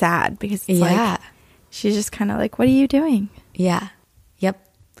and it's sad because it's like, she's just kind of like, what are you doing? Yeah. Yep.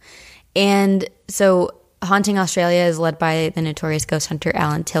 And so Haunting Australia is led by the notorious ghost hunter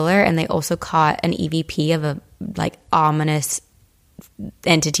Alan Tiller, and they also caught an EVP of a like ominous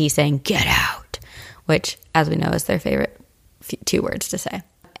entity saying "get out," which, as we know, is their favorite two words to say.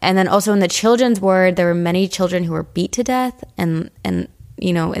 And then also in the children's ward, there were many children who were beat to death, and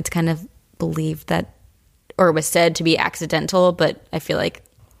you know, it's kind of believed that, or it was said to be accidental, but I feel like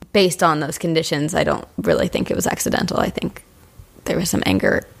based on those conditions, I don't really think it was accidental. I think there was some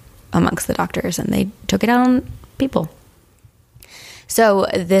anger amongst the doctors, and they took it out on people. So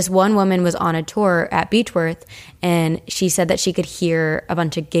this one woman was on a tour at Beechworth, and she said that she could hear a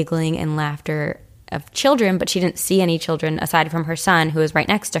bunch of giggling and laughter of children, but she didn't see any children aside from her son, who was right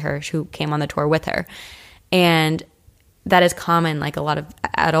next to her, who came on the tour with her. And that is common. Like, a lot of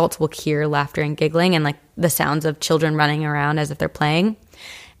adults will hear laughter and giggling and like the sounds of children running around as if they're playing.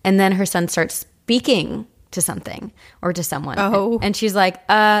 And then her son starts speaking to something or to someone. And she's like,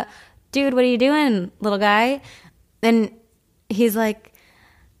 dude, what are you doing, little guy? And he's like,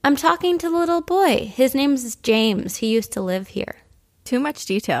 I'm talking to the little boy. His name's James. He used to live here. Too much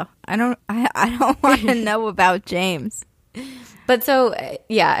detail. I don't want to know about James. But so,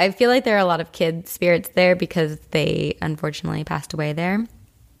 yeah, I feel like there are a lot of kid spirits there because they unfortunately passed away there.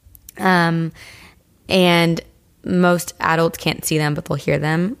 And most adults can't see them, but they'll hear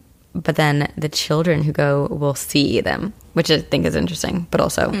them. But then the children who go will see them, which I think is interesting, but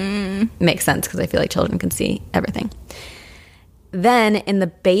also makes sense because I feel like children can see everything. Then in the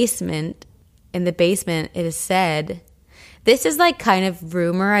basement, it is said, this is like kind of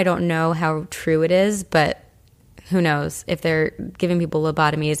rumor. I don't know how true it is, but who knows if they're giving people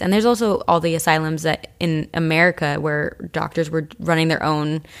lobotomies. And there's also all the asylums that in America where doctors were running their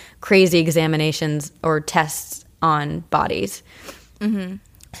own crazy examinations or tests on bodies. Mm-hmm.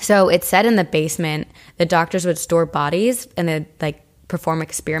 So it said in the basement, the doctors would store bodies and they'd like perform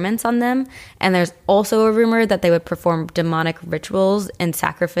experiments on them. And there's also a rumor that they would perform demonic rituals and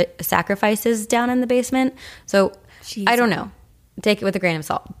sacrifices down in the basement. So Jesus. I don't know. Take it with a grain of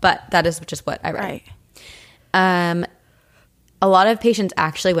salt. But that is just what I read. Right. A lot of patients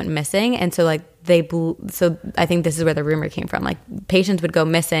actually went missing. And so like so I think this is where the rumor came from. Like, patients would go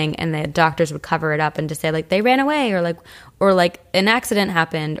missing and the doctors would cover it up and just say like they ran away or like an accident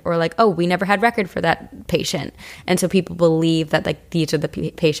happened or like, oh, we never had record for that patient. And so people believe that like these are the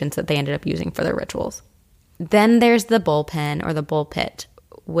patients that they ended up using for their rituals. Then there's the bullpen or the bull pit,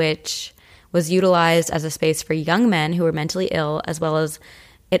 which was utilized as a space for young men who were mentally ill, as well as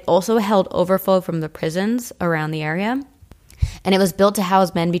it also held overflow from the prisons around the area. And it was built to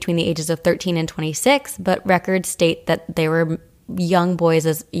house men between the ages of 13 and 26, but records state that there were young boys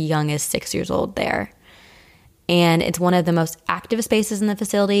as young as 6 years old there. And it's one of the most active spaces in the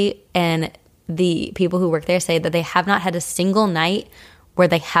facility, and the people who work there say that they have not had a single night where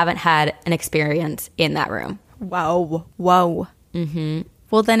they haven't had an experience in that room. Whoa. Mm-hmm.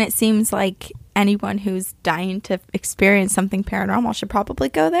 Well, then it seems like anyone who's dying to experience something paranormal should probably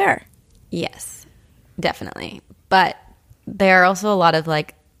go there. Yes, definitely. But there are also a lot of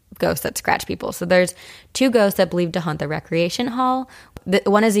like ghosts that scratch people. So there's 2 ghosts that believe to haunt the recreation hall.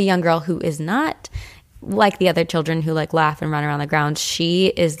 One is a young girl who is not like the other children who like laugh and run around the grounds. She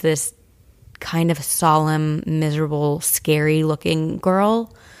is this kind of solemn, miserable, scary looking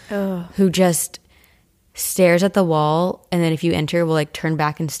girl who just stares at the wall, and then if you enter, will like turn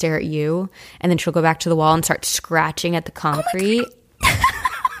back and stare at you, and then she'll go back to the wall and start scratching at the concrete.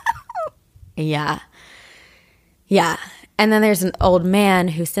 Yeah. And then there's an old man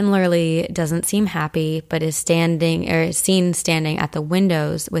who similarly doesn't seem happy, but is seen standing at the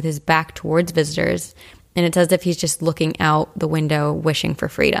windows with his back towards visitors. And it's as if he's just looking out the window, wishing for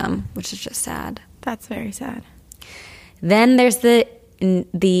freedom, which is just sad. That's very sad. Then there's the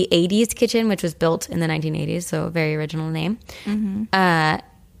 80s kitchen, which was built in the 1980s, so a very original name. Mm-hmm.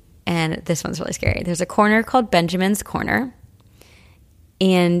 And this one's really scary. There's a corner called Benjamin's Corner,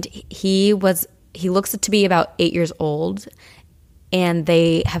 and he looks to be about 8 years old, and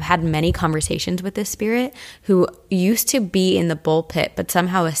they have had many conversations with this spirit who used to be in the bull pit but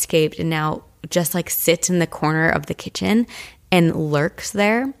somehow escaped and now just like sits in the corner of the kitchen and lurks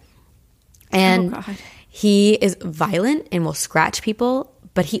there. And he is violent and will scratch people,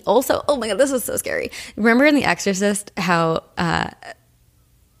 but he also, oh my God, this is so scary. Remember in The Exorcist how,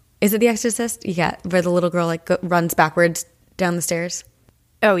 is it The Exorcist? Yeah, where the little girl like runs backwards down the stairs.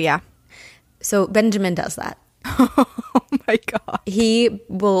 Oh yeah. So Benjamin does that. Oh my God. He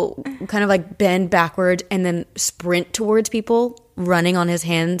will kind of like bend backward and then sprint towards people, running on his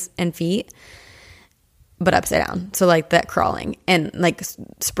hands and feet, but upside down. So like that crawling and like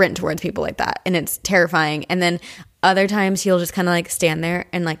sprint towards people like that. And it's terrifying. And then other times he'll just kind of like stand there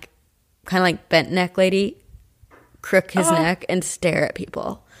and like kind of like bent neck lady, crook his neck and stare at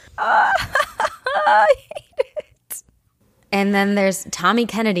people. I hate it. And then there's Tommy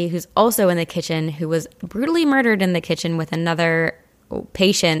Kennedy, who's also in the kitchen, who was brutally murdered in the kitchen with another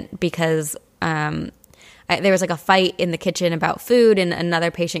patient because there was like a fight in the kitchen about food, and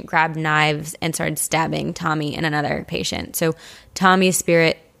another patient grabbed knives and started stabbing Tommy and another patient. So Tommy's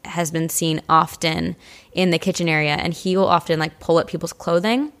spirit has been seen often in the kitchen area, and he will often like pull at people's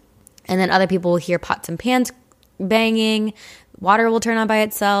clothing, and then other people will hear pots and pans banging, water will turn on by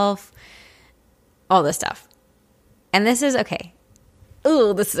itself, all this stuff. And this is, okay.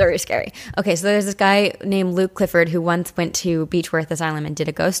 Ooh, this is very scary. Okay, so there's this guy named Luke Clifford who once went to Beechworth Asylum and did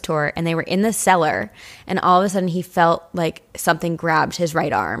a ghost tour, and they were in the cellar, and all of a sudden he felt like something grabbed his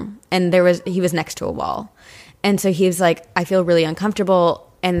right arm, and he was next to a wall. And so he was like, I feel really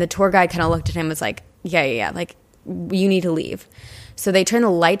uncomfortable, and the tour guide kind of looked at him and was like, yeah, like, you need to leave. So they turn the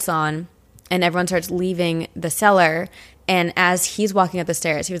lights on, and everyone starts leaving the cellar. And as he's walking up the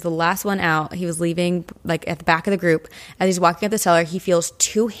stairs, he was the last one out. He was leaving like at the back of the group. As he's walking up the cellar, he feels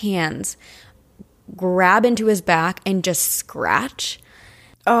 2 hands grab into his back and just scratch.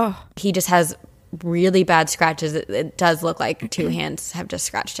 Oh. He just has really bad scratches. It does look like 2 hands have just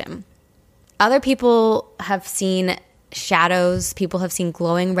scratched him. Other people have seen shadows. People have seen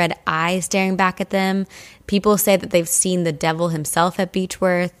glowing red eyes staring back at them. People say that they've seen the devil himself at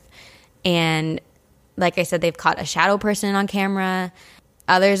Beechworth. And like I said, they've caught a shadow person on camera.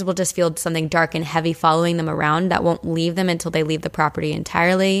 Others will just feel something dark and heavy following them around that won't leave them until they leave the property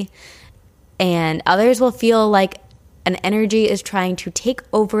entirely. And others will feel like an energy is trying to take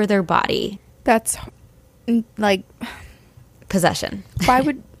over their body. That's like possession. Why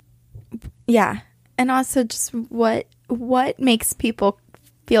would, yeah. And also just what makes people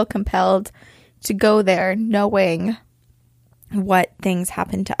feel compelled to go there knowing what things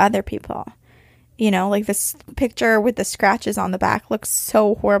happen to other people? You know, like this picture with the scratches on the back looks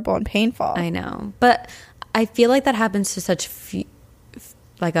so horrible and painful. I know. But I feel like that happens to such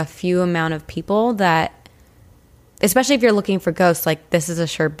a few amount of people that, especially if you're looking for ghosts, like this is a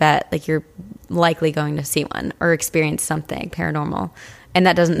sure bet. Like you're likely going to see one or experience something paranormal. And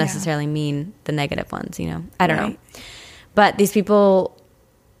that doesn't necessarily mean the negative ones, you know? I don't know. But these people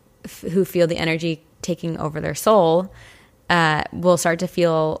who feel the energy taking over their soul will start to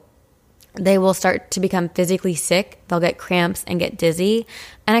feel they will start to become physically sick. They'll get cramps and get dizzy.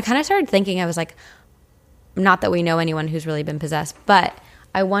 And I kind of started thinking, I was like, not that we know anyone who's really been possessed, but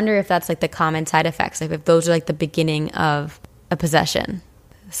I wonder if that's like the common side effects, like if those are like the beginning of a possession.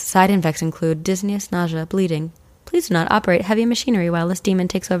 Side effects include dizziness, nausea, bleeding. Please do not operate heavy machinery while this demon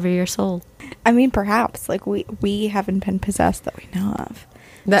takes over your soul. I mean, perhaps. Like, we haven't been possessed that we know of.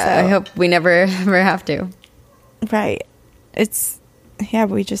 I hope we never ever have to. Right. It's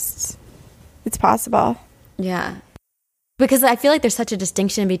possible. Yeah. Because I feel like there's such a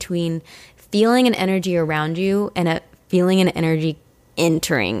distinction between feeling an energy around you and a feeling an energy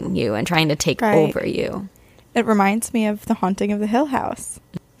entering you and trying to take over you. It reminds me of The Haunting of the Hill House.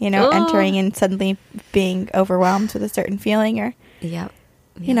 You know, entering and suddenly being overwhelmed with a certain feeling or,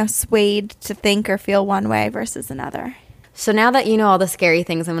 you know, swayed to think or feel one way versus another. So now that you know all the scary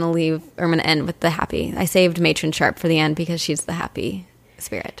things, I'm going to end with the happy. I saved Matron Sharp for the end because she's the happy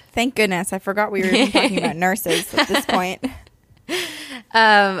spirit. Thank goodness. I forgot we were even talking about nurses at this point.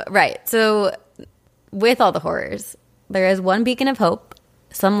 Right. So with all the horrors, there is one beacon of hope,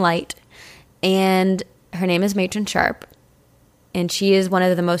 some light, and her name is Matron Sharp. And she is one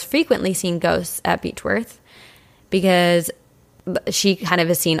of the most frequently seen ghosts at Beechworth because she kind of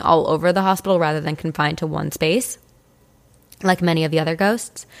is seen all over the hospital rather than confined to one space, like many of the other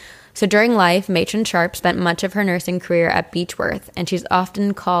ghosts. So during life, Matron Sharp spent much of her nursing career at Beechworth, and she's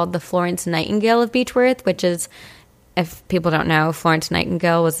often called the Florence Nightingale of Beechworth, which is, if people don't know, Florence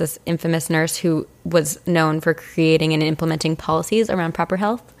Nightingale was this infamous nurse who was known for creating and implementing policies around proper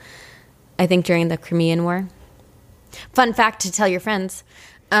health, I think during the Crimean War. Fun fact to tell your friends.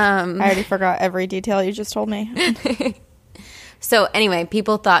 I already forgot every detail you just told me. So anyway,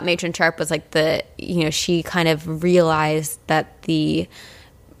 people thought Matron Sharp was like she kind of realized that the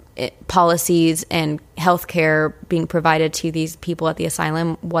policies and healthcare being provided to these people at the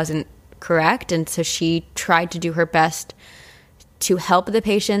asylum wasn't correct. And so she tried to do her best to help the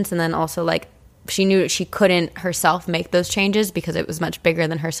patients. And then also she knew she couldn't herself make those changes because it was much bigger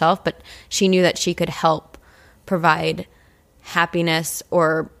than herself, but she knew that she could help provide happiness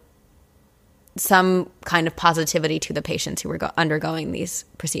or some kind of positivity to the patients who were undergoing these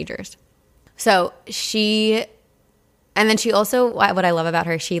procedures. So and then she also, what I love about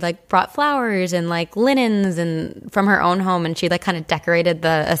her, she brought flowers and linens and from her own home, and she kind of decorated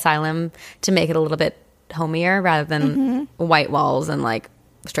the asylum to make it a little bit homier rather than white walls and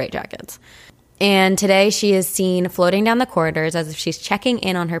straitjackets. And today she is seen floating down the corridors as if she's checking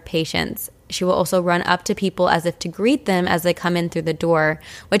in on her patients. She will also run up to people as if to greet them as they come in through the door,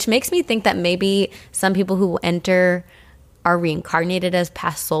 which makes me think that maybe some people who enter are reincarnated as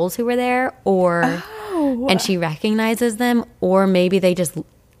past souls who were there, and she recognizes them, or maybe they just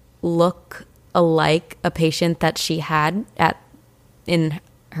look alike a patient that she had in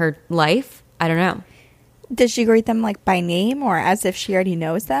her life. I don't know. Does she greet them by name or as if she already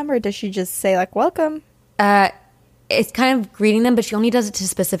knows them, or does she just say welcome? It's kind of greeting them, but she only does it to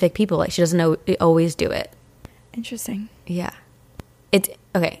specific people. She doesn't always do it. Interesting. Yeah. It's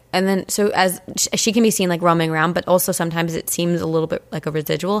okay. And then, so as she can be seen roaming around, but also sometimes it seems a little bit like a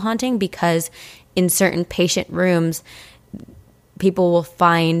residual haunting because in certain patient rooms, people will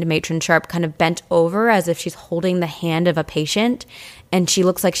find Matron Sharp kind of bent over as if she's holding the hand of a patient, and she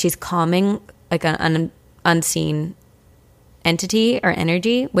looks like she's calming an unseen entity or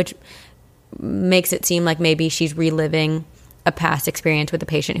energy, which makes it seem like maybe she's reliving a past experience with a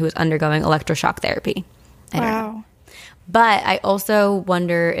patient who was undergoing electroshock therapy. I don't know. But I also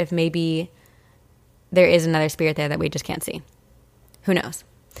wonder if maybe there is another spirit there that we just can't see. Who knows?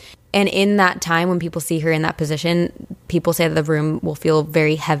 And in that time, when people see her in that position, people say that the room will feel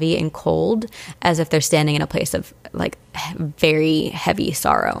very heavy and cold, as if they're standing in a place of very heavy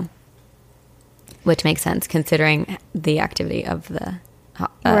sorrow. Which makes sense considering the activity of the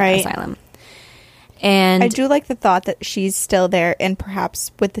asylum. And I do like the thought that she's still there, and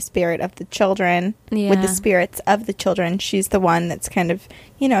perhaps with the spirit of the children, with the spirits of the children, she's the one that's kind of,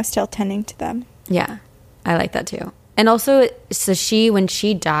 still tending to them. Yeah, I like that too. And also, so when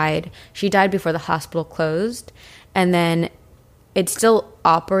she died before the hospital closed, and then it still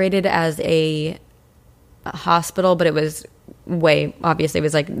operated as a hospital, but it was obviously it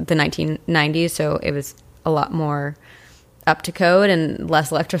was the 1990s, so it was a lot more up to code and less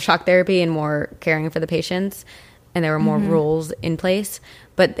electroshock therapy and more caring for the patients, and there were more rules in place.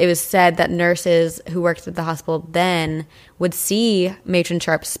 But it was said that nurses who worked at the hospital then would see Matron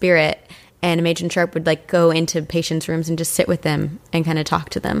Sharp's spirit, and Matron Sharp would go into patients' rooms and just sit with them and kind of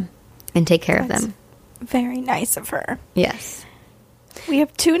talk to them and take care of them. Very nice of her. Yes. We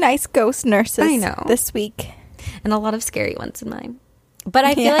have 2 nice ghost nurses this week. And a lot of scary ones in mine. But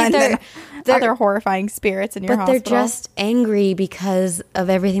I feel like they're other horrifying spirits in your hospital. But they're just angry because of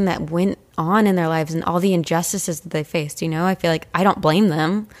everything that went on in their lives and all the injustices that they faced, you know? I feel like I don't blame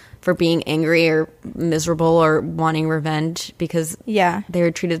them for being angry or miserable or wanting revenge because they were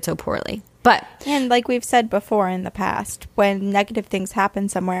treated so poorly. And like we've said before in the past, when negative things happen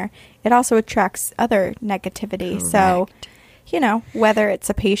somewhere, it also attracts other negativity. Correct. So, you know, whether it's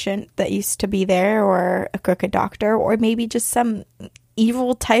a patient that used to be there or a crooked doctor or maybe just some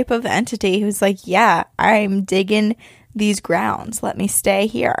evil type of entity who's like, yeah, I'm digging these grounds. Let me stay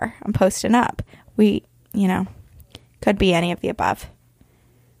here. I'm posting up. Could be any of the above.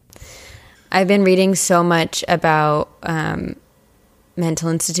 I've been reading so much about mental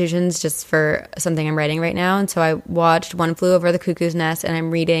institutions just for something I'm writing right now. And so I watched One Flew Over the Cuckoo's Nest and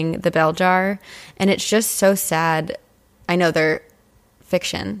I'm reading The Bell Jar. And it's just so sad. I know they're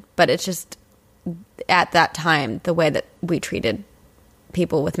fiction, but it's just at that time, the way that we treated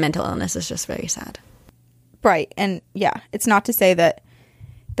people with mental illness is just very sad. Right. And yeah, it's not to say that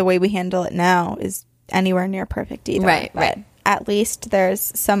the way we handle it now is anywhere near perfect either. Right, right. At least there's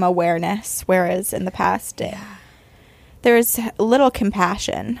some awareness, whereas in the past, there's little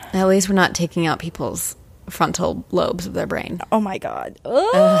compassion. At least we're not taking out people's frontal lobes of their brain. Oh my God.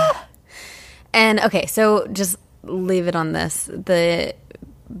 And okay, so just leave it on this. The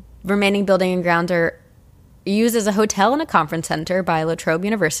remaining building and grounds are used as a hotel and a conference center by La Trobe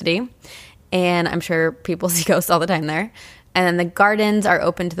University. And I'm sure people see ghosts all the time there. And then the gardens are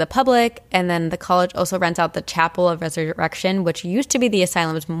open to the public. And then the college also rents out the Chapel of Resurrection, which used to be the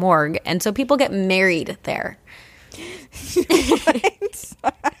asylum's morgue. And so people get married there.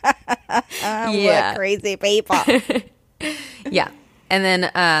 What crazy people. Yeah. And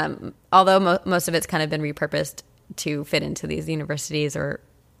then although most of it's kind of been repurposed to fit into these universities or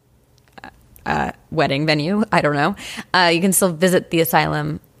wedding venue, I don't know, you can still visit the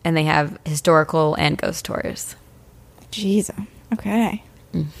asylum and they have historical and ghost tours. Jeez. Okay.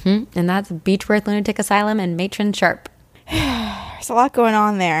 Mm-hmm. And that's Beechworth Lunatic Asylum and Matron Sharp. There's a lot going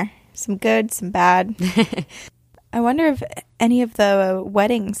on there. Some good, some bad. I wonder if any of the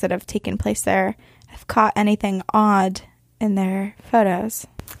weddings that have taken place there have caught anything odd in their photos.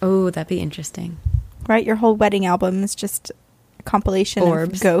 Oh, that'd be interesting. Right? Your whole wedding album is just a compilation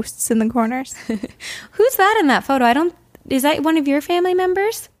of ghosts in the corners. Who's that in that photo? Is that one of your family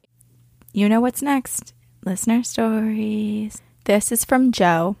members? You know what's next. Listener stories. This is from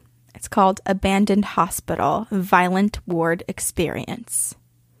Joe. It's called Abandoned Hospital, Violent Ward Experience.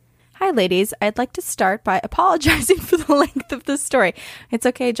 Hi, ladies. I'd like to start by apologizing for the length of this story. It's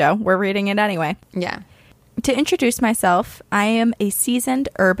okay, Joe. We're reading it anyway. Yeah. To introduce myself, I am a seasoned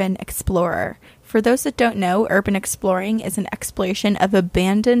urban explorer. For those that don't know, urban exploring is an exploration of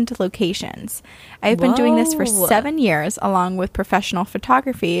abandoned locations. I've been doing this for 7 years along with professional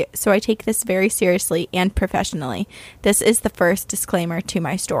photography, so I take this very seriously and professionally. This is the first disclaimer to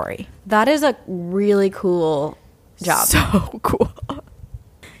my story. That is a really cool job. So cool.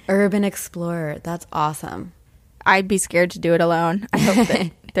 Urban explorer. That's awesome. I'd be scared to do it alone. I hope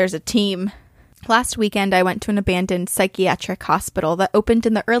that there's a team. Last weekend, I went to an abandoned psychiatric hospital that opened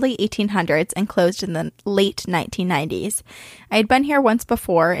in the early 1800s and closed in the late 1990s. I had been here once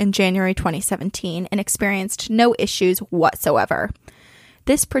before in January 2017 and experienced no issues whatsoever.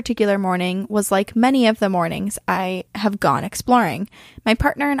 This particular morning was like many of the mornings I have gone exploring. My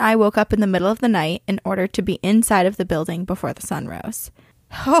partner and I woke up in the middle of the night in order to be inside of the building before the sun rose.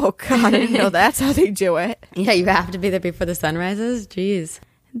 Oh, God, I didn't know that's how they do it. Yeah, you have to be there before the sun rises? Jeez.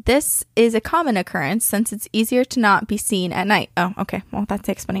 This is a common occurrence since it's easier to not be seen at night. Oh, okay. Well, that's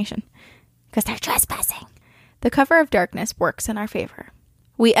the explanation. Because they're trespassing. The cover of darkness works in our favor.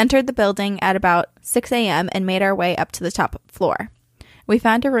 We entered the building at about 6 a.m. and made our way up to the top floor. We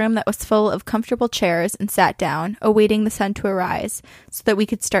found a room that was full of comfortable chairs and sat down, awaiting the sun to arise so that we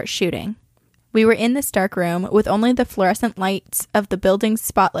could start shooting. We were in this dark room with only the fluorescent lights of the building's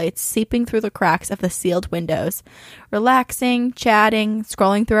spotlights seeping through the cracks of the sealed windows, relaxing, chatting,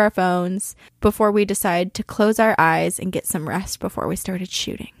 scrolling through our phones before we decided to close our eyes and get some rest before we started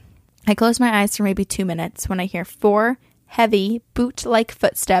shooting. I closed my eyes for maybe 2 minutes when I hear 4 heavy, boot-like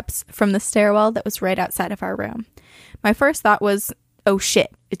footsteps from the stairwell that was right outside of our room. My first thought was, oh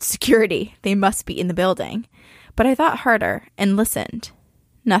shit, it's security. They must be in the building. But I thought harder and listened.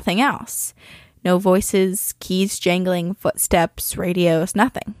 Nothing else. No voices, keys jangling, footsteps, radios,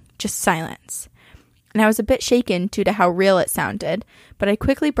 nothing. Just silence. And I was a bit shaken due to how real it sounded, but I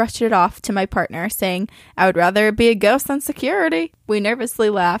quickly brushed it off to my partner, saying, I would rather it be a ghost than security. We nervously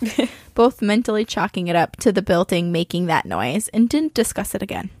laughed, both mentally chalking it up to the building making that noise, and didn't discuss it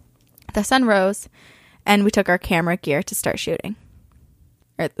again. The sun rose, and we took our camera gear to start shooting.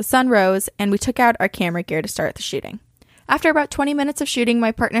 the sun rose, and we took out our camera gear to start the shooting. After about 20 minutes of shooting,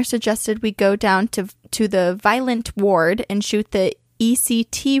 my partner suggested we go down to the violent ward and shoot the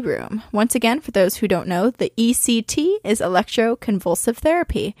ECT room. Once again, for those who don't know, the ECT is electroconvulsive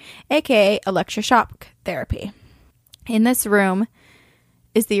therapy, aka electroshock therapy. In this room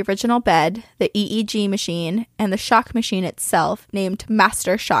is the original bed, the EEG machine, and the shock machine itself, named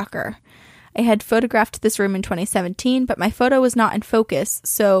Master Shocker. I had photographed this room in 2017, but my photo was not in focus,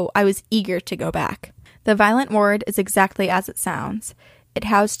 so I was eager to go back. The violent ward is exactly as it sounds. It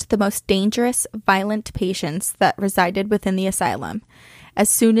housed the most dangerous, violent patients that resided within the asylum. As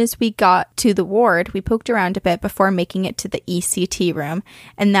soon as we got to the ward, we poked around a bit before making it to the ECT room,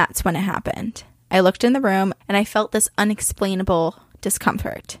 and that's when it happened. I looked in the room, and I felt this unexplainable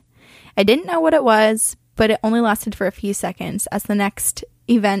discomfort. I didn't know what it was, but it only lasted for a few seconds, as the next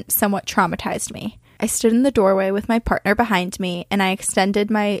event somewhat traumatized me. I stood in the doorway with my partner behind me, and I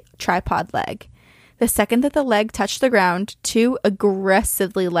extended my tripod leg. The second that the leg touched the ground, 2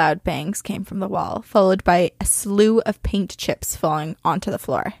 aggressively loud bangs came from the wall, followed by a slew of paint chips falling onto the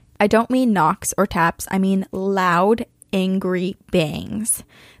floor. I don't mean knocks or taps, I mean loud, angry bangs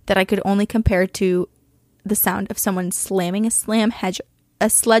that I could only compare to the sound of someone slamming a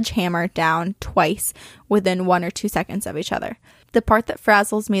sledgehammer down twice within 1 or 2 seconds of each other. The part that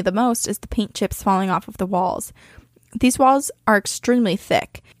frazzles me the most is the paint chips falling off of the walls. These walls are extremely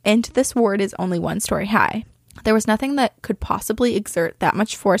thick, and this ward is only 1 story high. There was nothing that could possibly exert that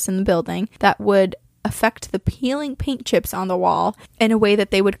much force in the building that would affect the peeling paint chips on the wall in a way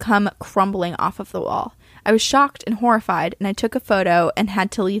that they would come crumbling off of the wall. I was shocked and horrified, and I took a photo and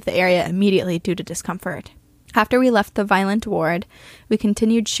had to leave the area immediately due to discomfort. After we left the violent ward, we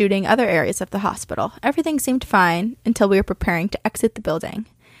continued shooting other areas of the hospital. Everything seemed fine until we were preparing to exit the building.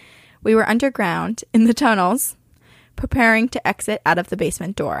 We were underground, in the tunnels, preparing to exit out of the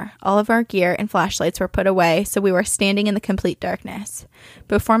basement door. All of our gear and flashlights were put away, so we were standing in the complete darkness.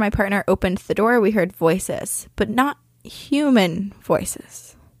 Before my partner opened the door, we heard voices, but not human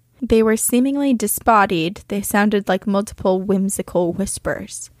voices. They were seemingly disembodied. They sounded like multiple whimsical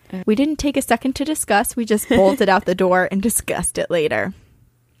whispers. We didn't take a second to discuss, we just bolted out the door and discussed it later.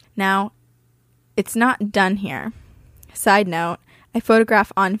 Now, it's not done here. Side note, I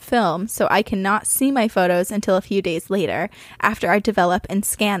photograph on film, so I cannot see my photos until a few days later, after I develop and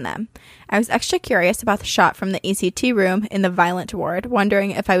scan them. I was extra curious about the shot from the ECT room in the violent ward,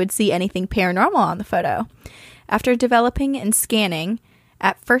 wondering if I would see anything paranormal on the photo. After developing and scanning,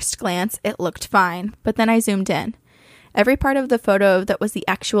 at first glance, it looked fine, but then I zoomed in. Every part of the photo that was the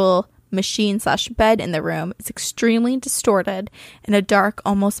actual machine/bed in the room is extremely distorted in a dark,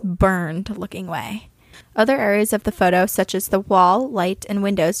 almost burned looking way. Other areas of the photo, such as the wall, light, and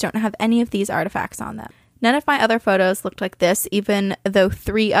windows, don't have any of these artifacts on them. None of my other photos looked like this, even though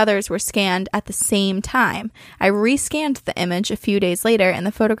 3 others were scanned at the same time. I rescanned the image a few days later, and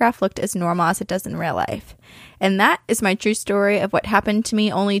the photograph looked as normal as it does in real life. And that is my true story of what happened to me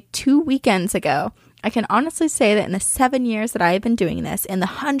only 2 weekends ago. I can honestly say that in the 7 years that I have been doing this, in the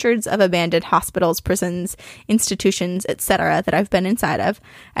hundreds of abandoned hospitals, prisons, institutions, etc. that I've been inside of,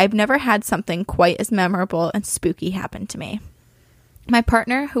 I've never had something quite as memorable and spooky happen to me. My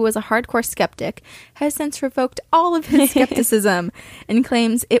partner, who was a hardcore skeptic, has since revoked all of his skepticism and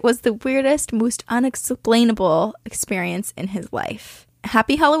claims it was the weirdest, most unexplainable experience in his life.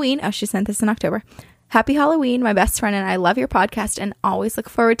 Happy Halloween. Oh, she sent this in October. Happy Halloween, my best friend and I love your podcast and always look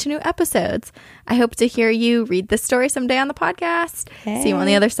forward to new episodes. I hope to hear you read this story someday on the podcast. Hey. See you on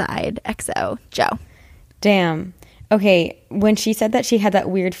the other side. XO, Joe. Damn. Okay, when she said that she had that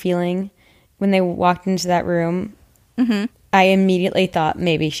weird feeling when they walked into that room, I immediately thought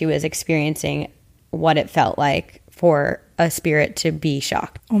maybe she was experiencing what it felt like for a spirit to be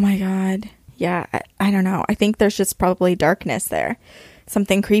shocked. Oh my God. Yeah, I don't know. I think there's just probably darkness there.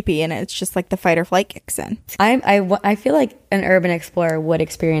 Something creepy, and it's just like the fight or flight kicks in. I feel like an urban explorer would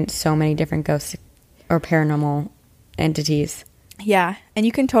experience so many different ghosts or paranormal entities. Yeah, and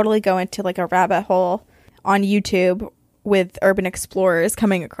you can totally go into like a rabbit hole on YouTube with urban explorers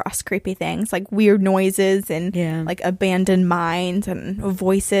coming across creepy things like weird noises and like abandoned mines and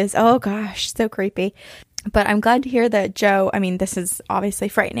voices. Oh gosh, so creepy. But I'm glad to hear that Joe, I mean, this is obviously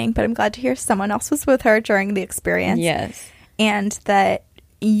frightening, but I'm glad to hear someone else was with her during the experience. Yes. And that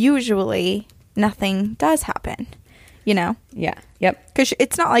usually nothing does happen, you know? Yeah. Yep. Because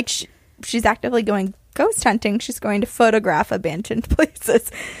it's not like she's actively going ghost hunting. She's going to photograph abandoned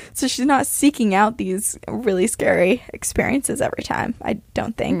places. So she's not seeking out these really scary experiences every time, I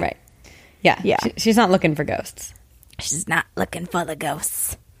don't think. Right. Yeah. Yeah. She's not looking for ghosts. She's not looking for the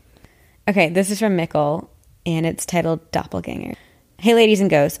ghosts. Okay, this is from Mikkel, and it's titled Doppelganger. Hey ladies and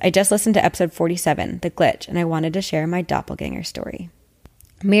ghosts, I just listened to episode 47, The Glitch, and I wanted to share my doppelganger story.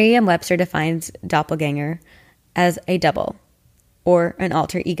 Merriam-Webster defines doppelganger as a double, or an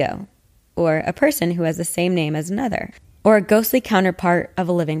alter ego, or a person who has the same name as another, or a ghostly counterpart of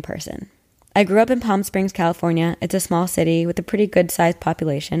a living person. I grew up in Palm Springs, California. It's a small city with a pretty good-sized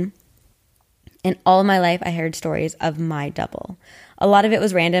population. And all my life, I heard stories of my double. A lot of it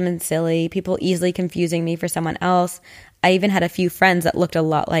was random and silly, people easily confusing me for someone else. I even had a few friends that looked a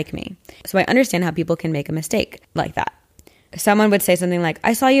lot like me. So I understand how people can make a mistake like that. Someone would say something like,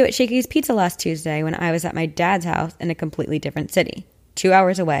 I saw you at Shakey's Pizza last Tuesday when I was at my dad's house in a completely different city, 2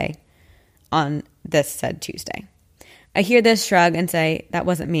 hours away on this said Tuesday. I hear this, shrug, and say, that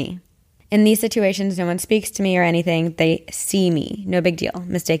wasn't me. In these situations, no one speaks to me or anything. They see me. No big deal.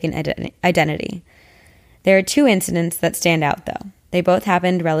 Mistaken identity. There are 2 incidents that stand out, though. They both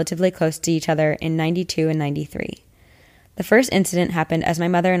happened relatively close to each other in 92 and 93. The first incident happened as my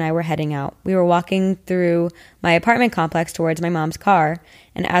mother and I were heading out. We were walking through my apartment complex towards my mom's car,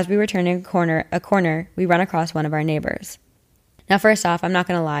 and as we were turning a corner, we run across one of our neighbors. Now, first off, I'm not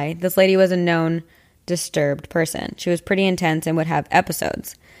going to lie. This lady was a known disturbed person. She was pretty intense and would have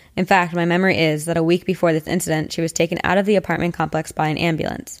episodes. In fact, my memory is that a week before this incident, she was taken out of the apartment complex by an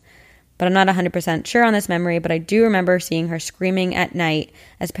ambulance. But I'm not 100% sure on this memory, but I do remember seeing her screaming at night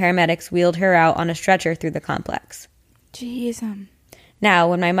as paramedics wheeled her out on a stretcher through the complex. Jeez. Now,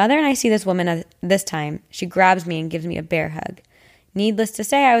 when my mother and I see this woman at this time, she grabs me and gives me a bear hug. Needless to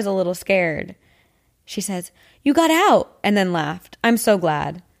say, I was a little scared. She says, "You got out," and then laughed. I'm so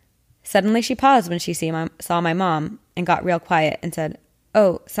glad. Suddenly, she paused when she saw my mom and got real quiet and said,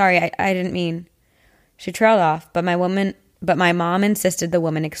 "Oh, sorry, I didn't mean." She trailed off, but my mom insisted the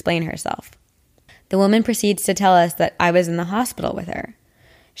woman explain herself. The woman proceeds to tell us that I was in the hospital with her.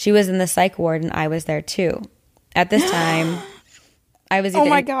 She was in the psych ward and I was there too. At this time, I was either... Oh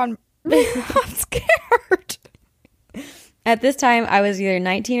my God. I'm scared. At this time, I was either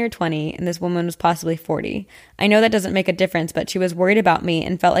 19 or 20, and this woman was possibly 40. I know that doesn't make a difference, but she was worried about me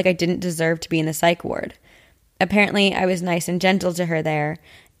and felt like I didn't deserve to be in the psych ward. Apparently, I was nice and gentle to her there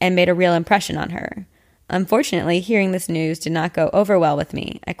and made a real impression on her. Unfortunately, hearing this news did not go over well with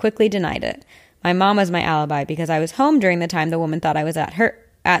me. I quickly denied it. My mom was my alibi because I was home during the time the woman thought I was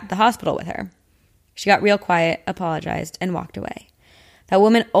at the hospital with her. She got real quiet, apologized, and walked away. That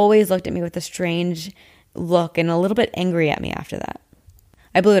woman always looked at me with a strange look and a little bit angry at me after that.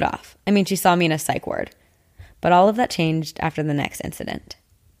 I blew it off. I mean, she saw me in a psych ward. But all of that changed after the next incident.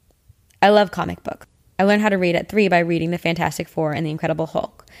 I love comic books. I learned how to read at 3 by reading the Fantastic Four and the Incredible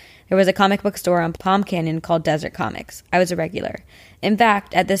Hulk. There was a comic book store on Palm Canyon called Desert Comics. I was a regular. In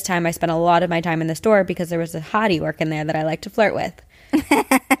fact, at this time, I spent a lot of my time in the store because there was a hottie working there that I liked to flirt with.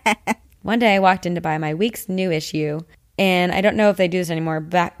 One day, I walked in to buy my week's new issue, and I don't know if they do this anymore,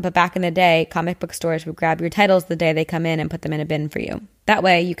 but back in the day, comic book stores would grab your titles the day they come in and put them in a bin for you. That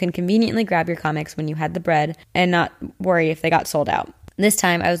way, you can conveniently grab your comics when you had the bread and not worry if they got sold out. This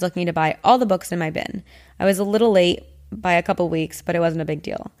time, I was looking to buy all the books in my bin. I was a little late by a couple weeks, but it wasn't a big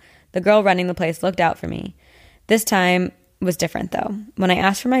deal. The girl running the place looked out for me. This time was different, though. When I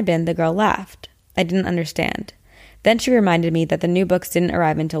asked for my bin, the girl laughed. I didn't understand. Then she reminded me that the new books didn't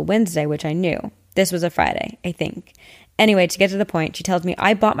arrive until Wednesday, which I knew. This was a Friday, I think. Anyway, to get to the point, she tells me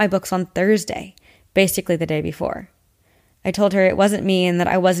I bought my books on Thursday, basically the day before. I told her it wasn't me and that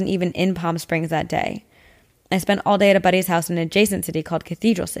I wasn't even in Palm Springs that day. I spent all day at a buddy's house in an adjacent city called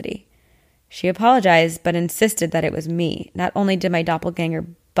Cathedral City. She apologized, but insisted that it was me. Not only did my doppelganger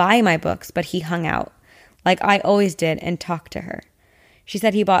buy my books, but he hung out, like I always did, and talked to her. She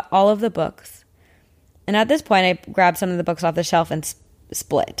said he bought all of the books. And at this point, I grabbed some of the books off the shelf and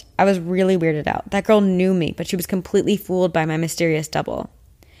split. I was really weirded out. That girl knew me, but she was completely fooled by my mysterious double.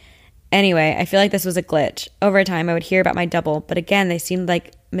 Anyway, I feel like this was a glitch. Over time, I would hear about my double, but again, they seemed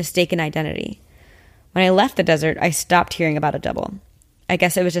like mistaken identity. When I left the desert, I stopped hearing about a double. I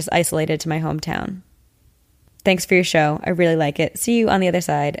guess it was just isolated to my hometown. Thanks for your show. I really like it. See you on the other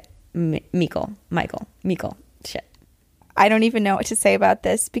side. Michael. Shit. I don't even know what to say about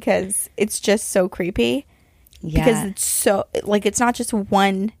this because it's just so creepy. Yeah. Because it's so, like, it's not just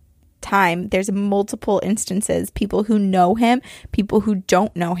one time. There's multiple instances. People who know him, people who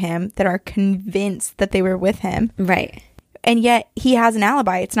don't know him that are convinced that they were with him. Right. And yet he has an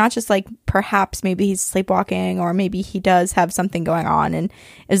alibi. It's not just like perhaps maybe he's sleepwalking or maybe he does have something going on and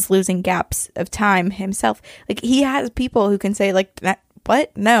is losing gaps of time himself. Like, he has people who can say, like,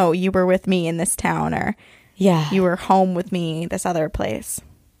 what? No, you were with me in this town, or yeah, you were home with me this other place.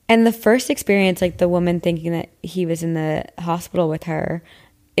 And the first experience, like the woman thinking that he was in the hospital with her,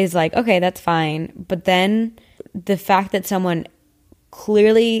 is like, okay, that's fine. But then the fact that someone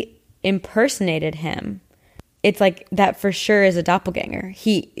clearly impersonated him, it's like that for sure is a doppelganger.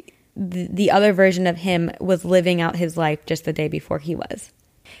 The other version of him was living out his life just the day before he was.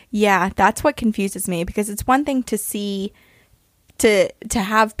 Yeah, that's what confuses me, because it's one thing to see, to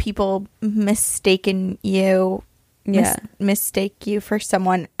have people mistaken you, mistake you for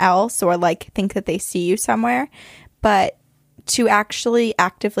someone else, or like think that they see you somewhere, but to actually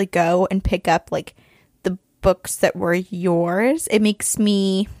actively go and pick up like the books that were yours, it makes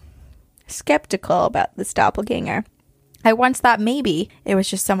me skeptical about this doppelganger. I once thought maybe it was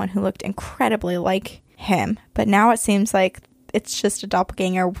just someone who looked incredibly like him, but now it seems like it's just a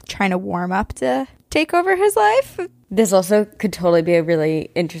doppelganger trying to warm up to take over his life. This also could totally be a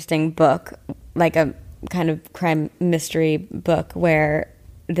really interesting book, like a kind of crime mystery book where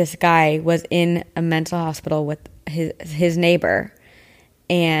this guy was in a mental hospital with his neighbor,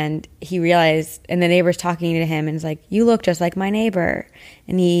 and he realized, and the neighbor's talking to him and is like, you look just like my neighbor.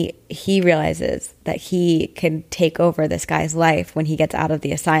 And he realizes that he can take over this guy's life when he gets out of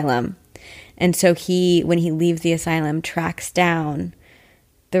the asylum. And so when he leaves the asylum, tracks down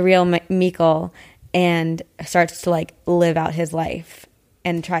the real Mikkel and starts to like live out his life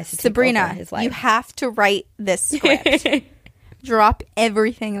and tries to take over his life. You have to write this script. Drop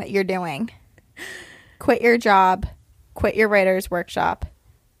everything that you're doing. Quit your job. Quit your writer's workshop.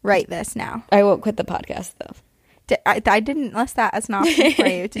 Write this now. I won't quit the podcast, though. I didn't list that as an option for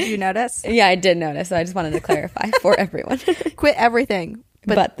you. Did you notice? Yeah, I did notice. So I just wanted to clarify for everyone. Quit everything,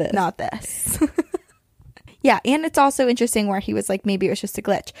 but this. Not this. Yeah, and it's also interesting where he was like, maybe it was just a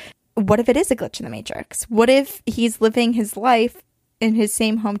glitch. What if it is a glitch in the Matrix? What if he's living his life in his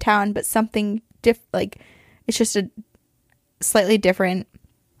same hometown, but something like it's just a slightly different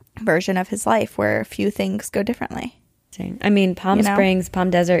version of his life where a few things go differently. I mean, Palm Springs, Palm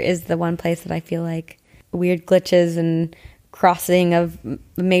Desert is the one place that I feel like weird glitches and crossing of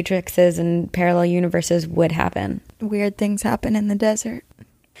matrices and parallel universes would happen. Weird things happen in the desert.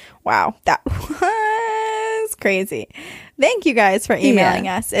 Wow, that was crazy. Thank you guys for emailing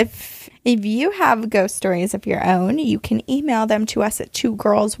us. If you have ghost stories of your own, you can email them to us at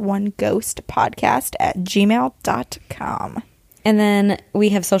twogirlsOneGhostpodcast@gmail.com. And then we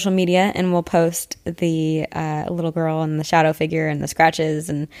have social media, and we'll post the little girl and the shadow figure and the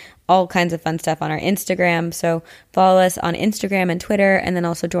scratches and all kinds of fun stuff on our Instagram. So follow us on Instagram and Twitter, and then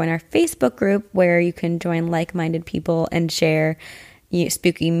also join our Facebook group where you can join like-minded people and share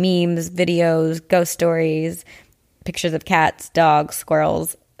spooky memes, videos, ghost stories, pictures of cats, dogs,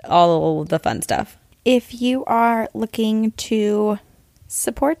 squirrels, all the fun stuff. If you are looking to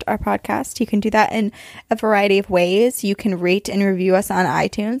support our podcast, you can do that in a variety of ways. You can rate and review us on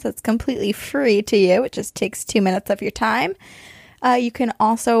iTunes. That's completely free to you. It just takes 2 minutes of your time. You can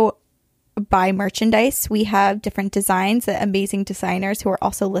also buy merchandise. We have different designs that amazing designers who are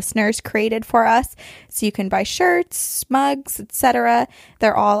also listeners created for us. So you can buy shirts, mugs, etc.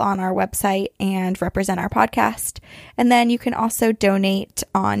 They're all on our website and represent our podcast. And then you can also donate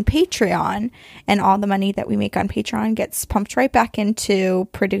on Patreon, and all the money that we make on Patreon gets pumped right back into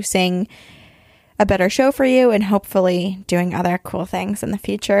producing a better show for you and hopefully doing other cool things in the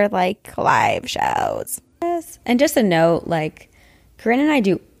future, like live shows. Yes. And just a note, like, Corinne and I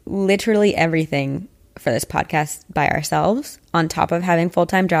do literally everything for this podcast by ourselves, on top of having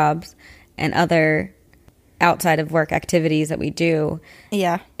full-time jobs and other outside of work activities that we do.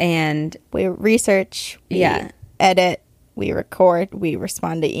 Yeah. And we research, we edit, we record, we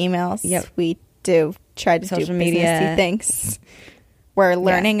respond to emails. Yep. We do try to social do media businessy things. We're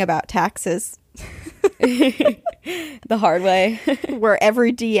learning about taxes. The hard way. Where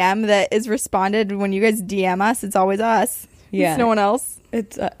every DM that is responded, when you guys DM us, it's always us. Yeah. It's no one else.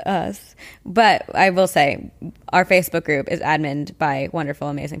 It's us. But I will say, our Facebook group is adminned by wonderful,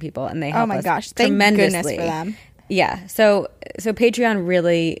 amazing people, and they help us tremendously. Thank goodness for them. Yeah. So Patreon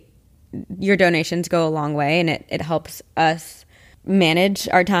really, your donations go a long way, and it helps us manage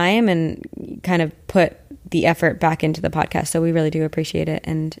our time and kind of put the effort back into the podcast. So we really do appreciate it,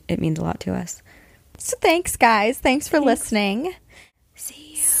 and it means a lot to us. So thanks, guys. Thanks for listening.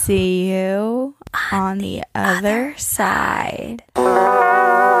 See you on the other side.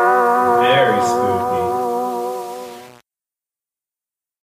 Very spooky.